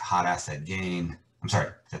 20 of hot asset gain. I'm sorry,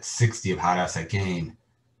 that's 60 of hot asset gain,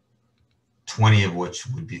 20 of which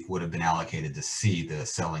would have been allocated to C, the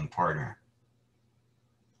selling partner.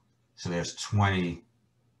 So there's 20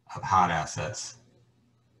 of hot assets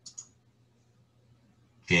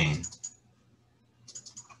gain.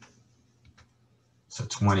 So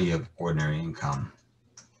 20 of ordinary income.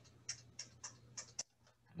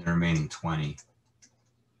 And the remaining 20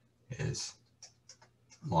 is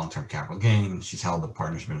long-term capital gain. She's held the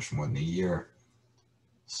partnership for more than a year.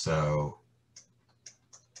 So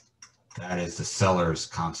that is the seller's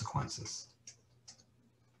consequences.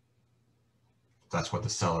 That's what the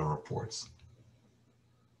seller reports.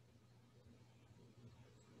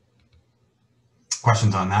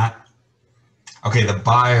 Questions on that? Okay, the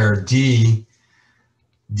buyer, D's,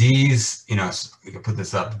 you know, we can put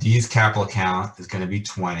this up. D's capital account is going to be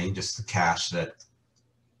 20, just the cash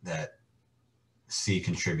that C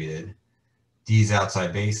contributed. D's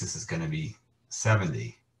outside basis is going to be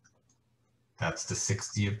 70. That's the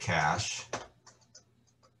 60 of cash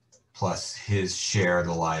plus his share of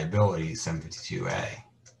the liability, 752A.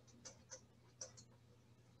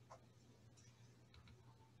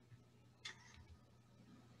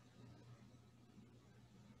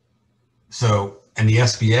 So, and the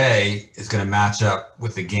SBA is going to match up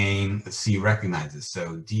with the gain that C recognizes.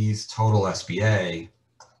 So D's total SBA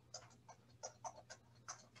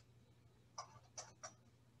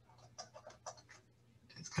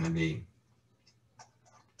is going to be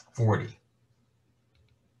 40.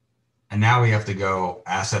 And now we have to go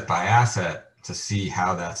asset by asset to see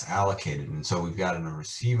how that's allocated. And so we've got a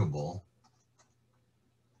receivable.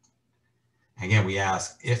 Again, we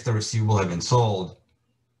ask if the receivable had been sold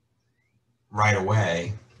right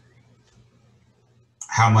away,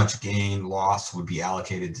 how much gain loss would be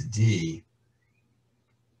allocated to D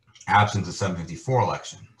absent the 754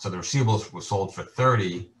 election. So the receivables were sold for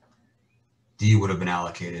 30, D would have been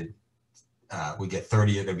allocated, we get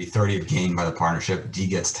 30, there'd be 30 of gain by the partnership, D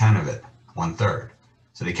gets 10 of it, 1/3.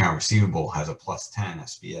 So the account receivable has a plus 10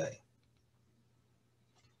 SBA.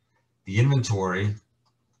 The inventory,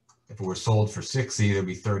 if it were sold for 60, there'd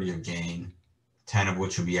be 30 of gain, 10 of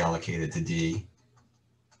which would be allocated to D.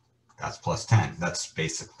 That's plus 10. That's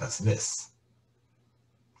basic. That's this.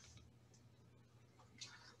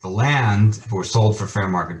 The land, if it were sold for fair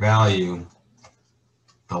market value,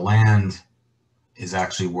 the land is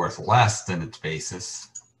actually worth less than its basis.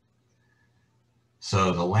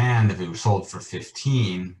 So the land, if it was sold for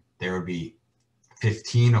 15, there would be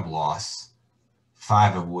 15 of loss,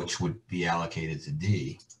 5 of which would be allocated to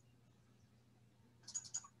D.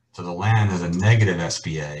 So the land has a negative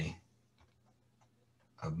SBA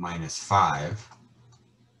of -5.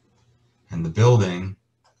 And the building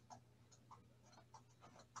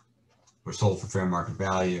were sold for fair market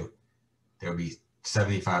value. There would be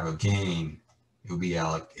 75 of gain. It would be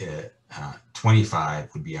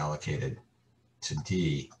 25 would be allocated to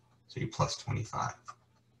D. So you plus 25.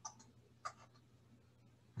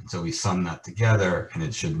 And so we sum that together and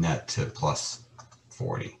it should net to plus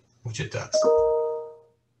 40, which it does.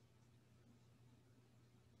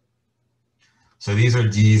 So these are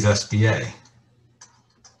D's SBA.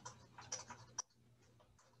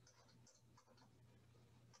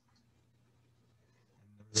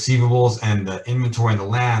 The receivables and the inventory and the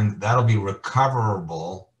land, that'll be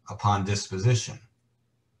recoverable upon disposition.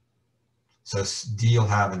 So D will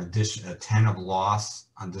have an addition, a 10 of loss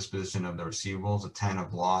on disposition of the receivables, a 10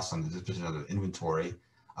 of loss on the disposition of the inventory,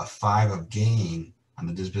 a 5 of gain on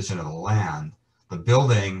the disposition of the land. The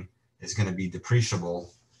building is going to be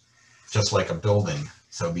depreciable just like a building.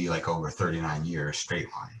 So it'd be like over 39 years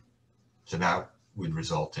straight line. So that would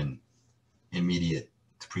result in immediate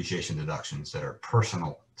depreciation deductions that are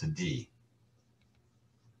personal to D.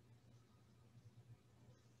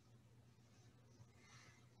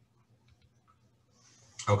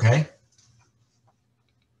 Okay.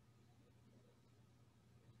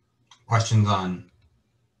 Questions on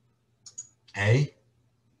A?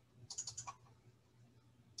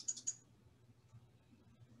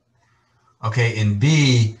 Okay, in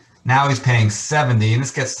B, now he's paying 70, and this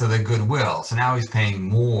gets to the goodwill. So now he's paying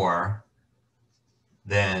more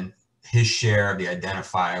than his share of the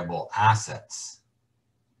identifiable assets.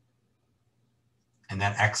 And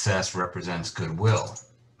that excess represents goodwill.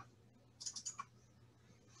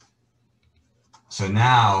 So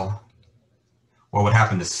now what would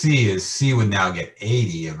happen to C is C would now get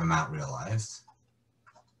 80 of amount realized.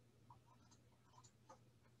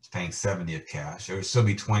 Paying 70 of cash. There would still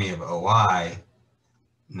be 20 of OI.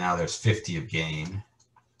 Now there's 50 of gain.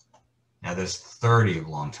 Now there's 30 of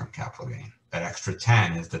long-term capital gain. That extra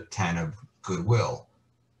 10 is the 10 of goodwill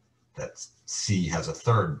that C has a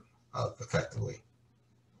third of effectively.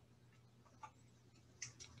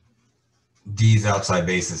 D's outside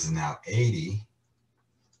basis is now 80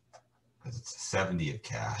 because it's 70 of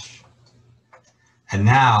cash. And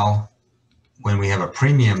now when we have a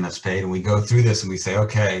premium that's paid and we go through this and we say,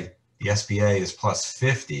 okay, the SBA is plus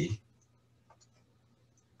 50,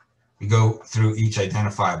 we go through each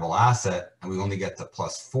identifiable asset and we only get to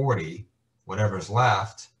plus 40, whatever's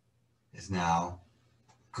left is now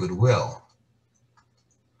goodwill.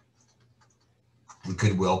 And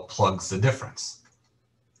goodwill plugs the difference.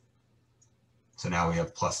 So now we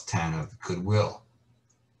have plus 10 of goodwill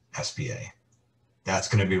SBA. That's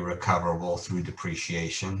going to be recoverable through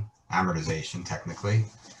depreciation, amortization, technically,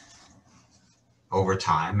 over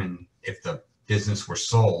time. And if the business were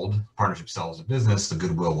sold, partnership sells a business, the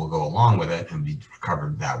goodwill will go along with it and be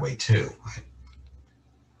recovered that way too. Right?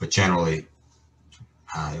 But generally,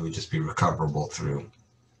 it would just be recoverable through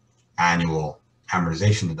annual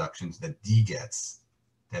amortization deductions that D gets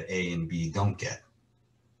that A and B don't get.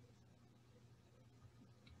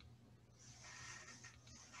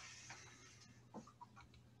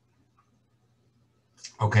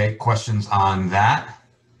 Okay, questions on that?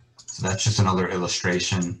 So that's just another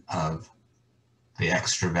illustration of the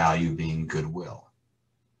extra value being goodwill.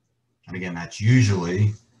 And again, that's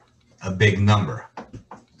usually a big number.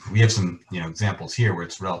 We have some, examples here where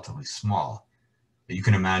it's relatively small, but you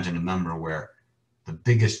can imagine a number where the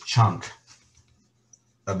biggest chunk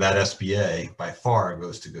of that SBA by far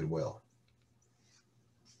goes to goodwill.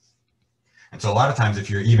 And so a lot of times, if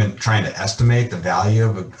you're even trying to estimate the value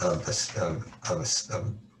of a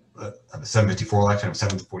 754 election, of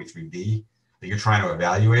 743B, that you're trying to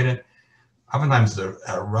evaluate it, oftentimes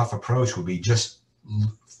a rough approach would be just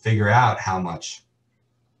figure out how much,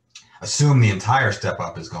 assume the entire step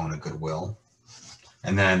up is going to goodwill,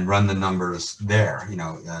 and then run the numbers there.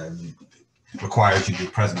 Requires you to do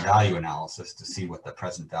present value analysis to see what the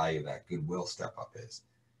present value of that goodwill step up is.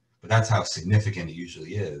 But that's how significant it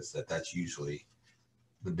usually is, that's usually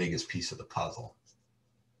the biggest piece of the puzzle.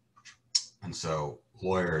 And so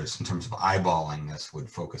lawyers, in terms of eyeballing this, would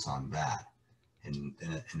focus on that in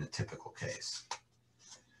a typical case.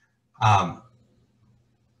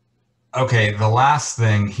 Okay, the last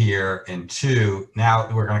thing here in 2,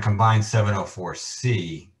 now we're going to combine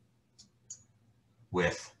 704C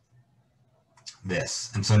with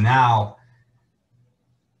this. And so now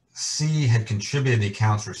C had contributed the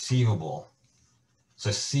accounts receivable.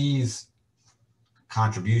 So C's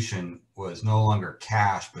contribution was no longer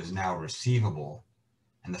cash, but is now receivable.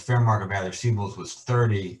 And the fair market value of receivables was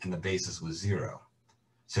 30 and the basis was 0.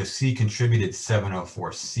 So C contributed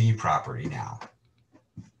 704C property now.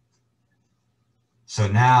 So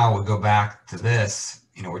now we go back to this,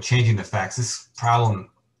 we're changing the facts. This problem,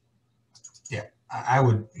 I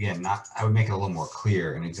would make it a little more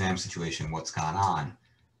clear in an exam situation what's gone on.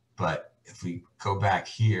 But if we go back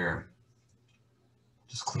here,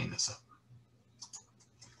 just clean this up.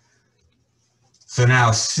 So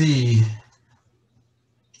now C,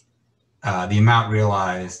 the amount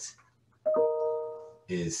realized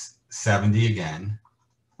is 70 again.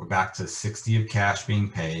 We're back to 60 of cash being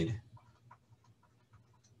paid,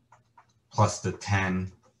 plus the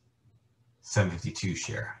 10 752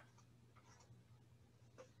 share.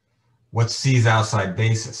 What's C's outside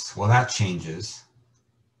basis? Well, that changes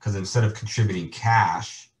because instead of contributing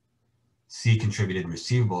cash, C contributed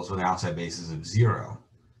receivables with an outside basis of 0.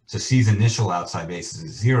 So C's initial outside basis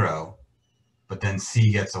is 0, but then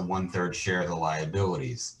C gets a 1/3 share of the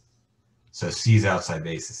liabilities. So C's outside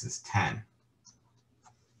basis is 10.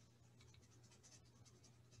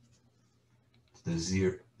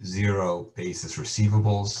 The zero basis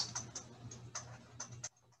receivables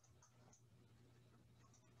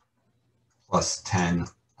plus 10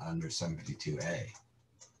 under 752A.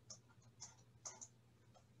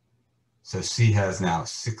 So C has now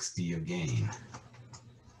 60 of gain.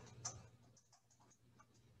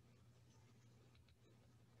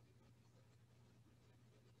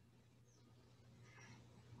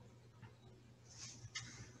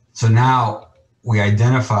 So now we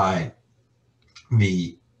identify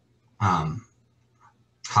the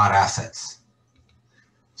hot assets.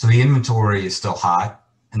 So the inventory is still hot,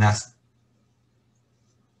 and that's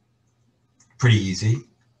pretty easy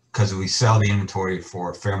because we sell the inventory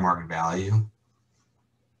for fair market value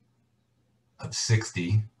of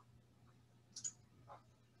 60.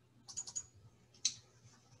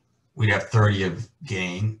 We'd have 30 of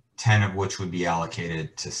gain, 10 of which would be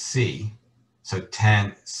allocated to C. So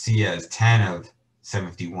C has 10 of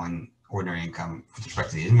 751 ordinary income with respect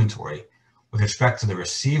to the inventory. With respect to the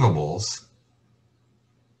receivables,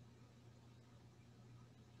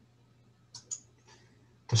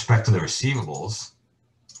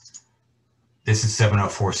 this is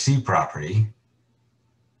 704C property.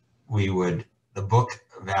 The book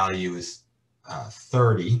value is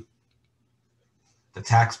 30. The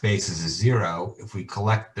tax basis is 0. If we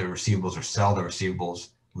collect the receivables or sell the receivables,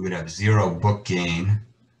 we would have 0 book gain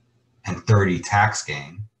and 30 tax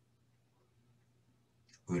gain.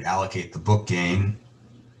 We would allocate the book gain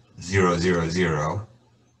 0, 0, 0.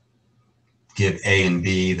 give A and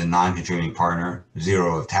B, the non-contributing partner,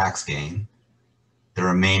 0 of tax gain. The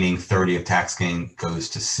remaining 30 of tax gain goes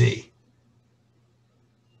to C.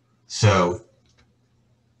 So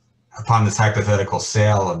upon this hypothetical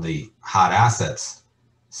sale of the hot assets,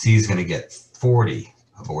 C is going to get 40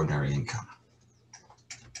 of ordinary income.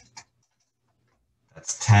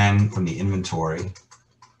 That's 10 from the inventory,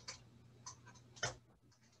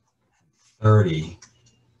 30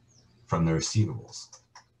 from the receivables.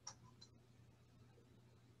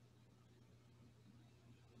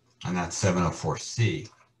 And that's 704C.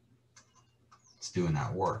 It's doing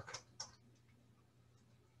that work.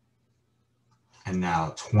 And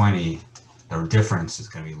now 20, the difference is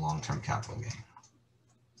going to be long-term capital gain.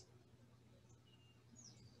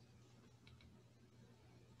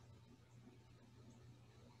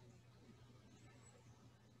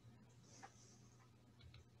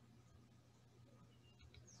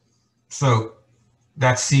 So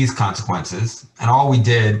that's C's consequences. And all we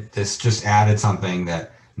did, this just added something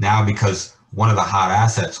that now, because one of the hot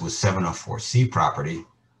assets was 704C property,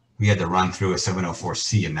 we had to run through a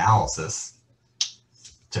 704C analysis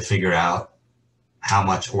to figure out how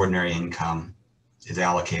much ordinary income is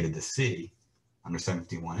allocated to C under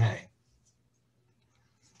 751A.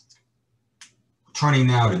 Turning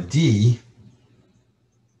now to D,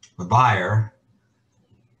 the buyer.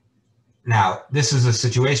 Now, this is a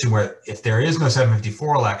situation where if there is no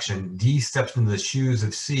 754 election, D steps into the shoes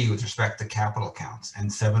of C with respect to capital accounts and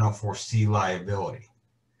 704C liability.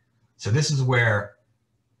 So this is where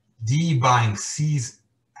D buying C's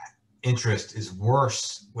interest is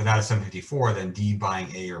worse without a 754 than D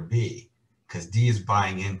buying A or B, because D is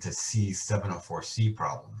buying into C's 704C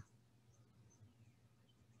problem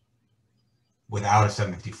without a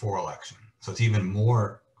 754 election. So it's even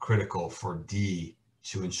more critical for D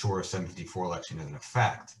to ensure a 754 election is in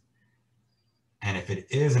effect. And if it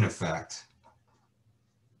is in effect,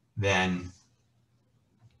 then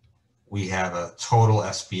we have a total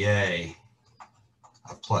SBA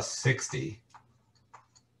of plus 60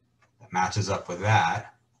 that matches up with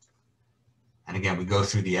that. And again, we go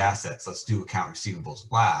through the assets. Let's do account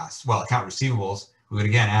receivables last. Well, account receivables, we would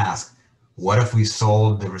again ask, what if we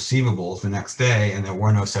sold the receivables the next day and there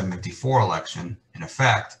were no 754 election in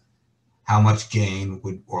effect? How much gain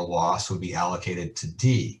would or loss would be allocated to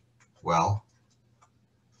D? Well,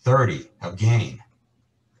 30 of gain.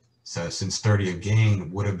 So since 30 of gain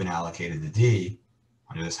would have been allocated to D,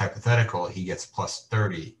 under this hypothetical, he gets plus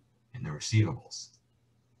 30 in the receivables.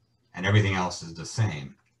 And everything else is the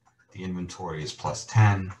same. The inventory is plus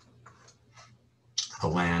 10. The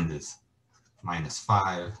land is minus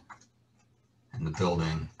 5. And the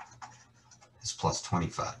building is plus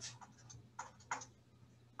 25.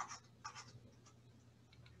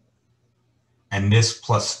 And this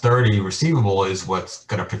plus 30 receivable is what's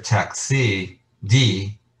going to protect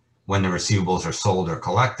D, when the receivables are sold or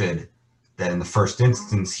collected, that in the first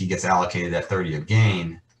instance, he gets allocated that 30 of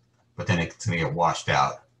gain, but then it's going to get washed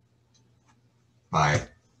out by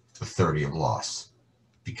the 30 of loss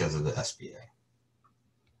because of the SBA.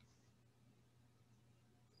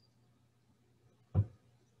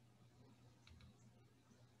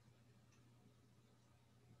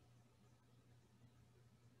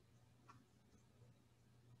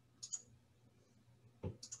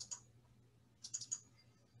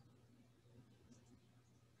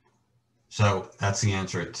 So that's the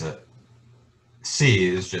answer to C,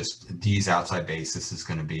 is just D's outside basis is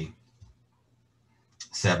going to be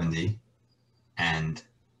 70, and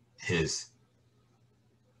his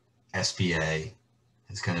SBA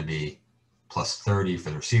is going to be plus 30 for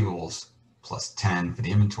the receivables, plus 10 for the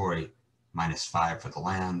inventory, minus 5 for the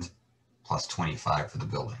land, plus 25 for the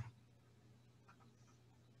building.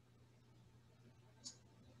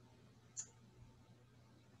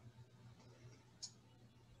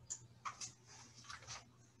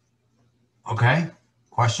 Okay,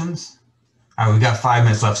 questions? All right, we've got 5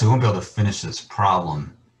 minutes left, so we won't be able to finish this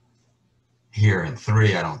problem here in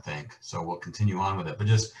 3, I don't think. So we'll continue on with it. But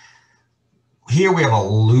just here we have a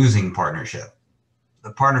losing partnership.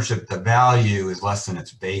 The partnership, the value is less than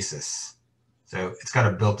its basis. So it's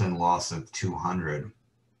got a built-in loss of 200.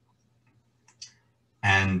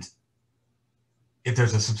 And if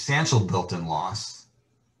there's a substantial built-in loss,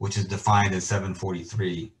 which is defined as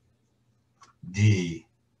 743D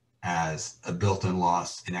as a built-in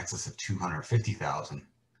loss in excess of 250,000,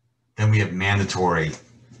 then we have mandatory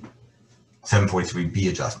 743B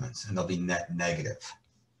adjustments, and they'll be net negative.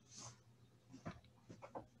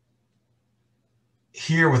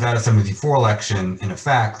 Here, without a 754 election in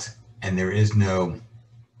effect, and there is no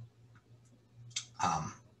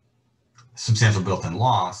substantial built-in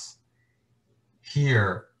loss,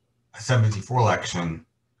 here a 754 election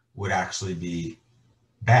would actually be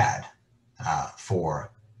bad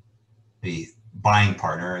for the buying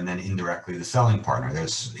partner and then indirectly the selling partner.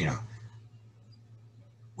 There's, you know,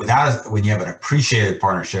 when you have an appreciated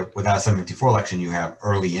partnership, without a 754 election, you have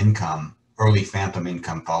early income, early phantom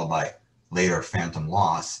income followed by later phantom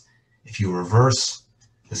loss. If you reverse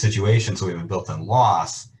the situation, so we have a built-in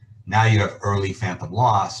loss, now you have early phantom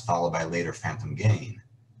loss followed by later phantom gain,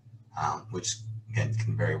 which again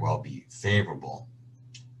can very well be favorable.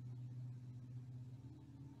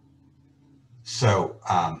 So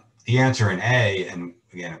the answer in A, and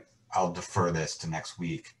again, I'll defer this to next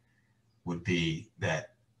week, would be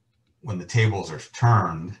that when the tables are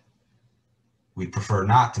turned, we'd prefer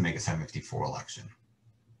not to make a 754 election.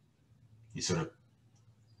 You sort of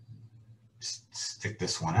stick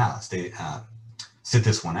this one out, sit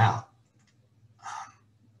this one out.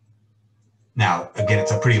 Now, again,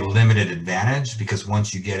 it's a pretty limited advantage because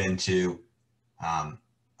once you get into a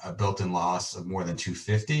built-in loss of more than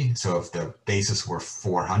 250, so if the basis were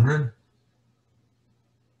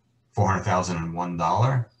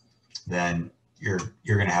 $400,001, then you're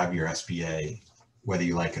going to have your SBA, whether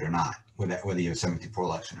you like it or not, whether you have a 754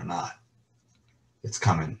 election or not. It's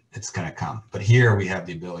coming. It's going to come. But here we have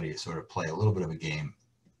the ability to sort of play a little bit of a game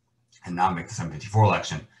and not make the 754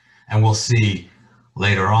 election. And we'll see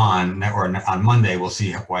later on, or on Monday, we'll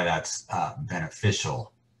see why that's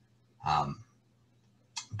beneficial.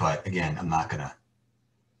 But again, I'm not going to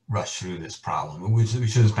rush through this problem. We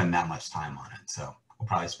shouldn't spend that much time on it. So we'll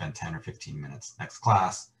probably spend 10 or 15 minutes next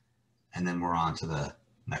class, and then we're on to the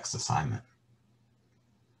next assignment.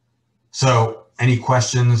 So any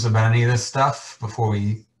questions about any of this stuff before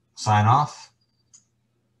we sign off?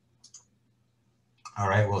 All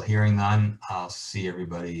right, well, hearing none, I'll see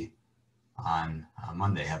everybody on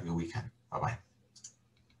Monday. Have a good weekend. Bye-bye.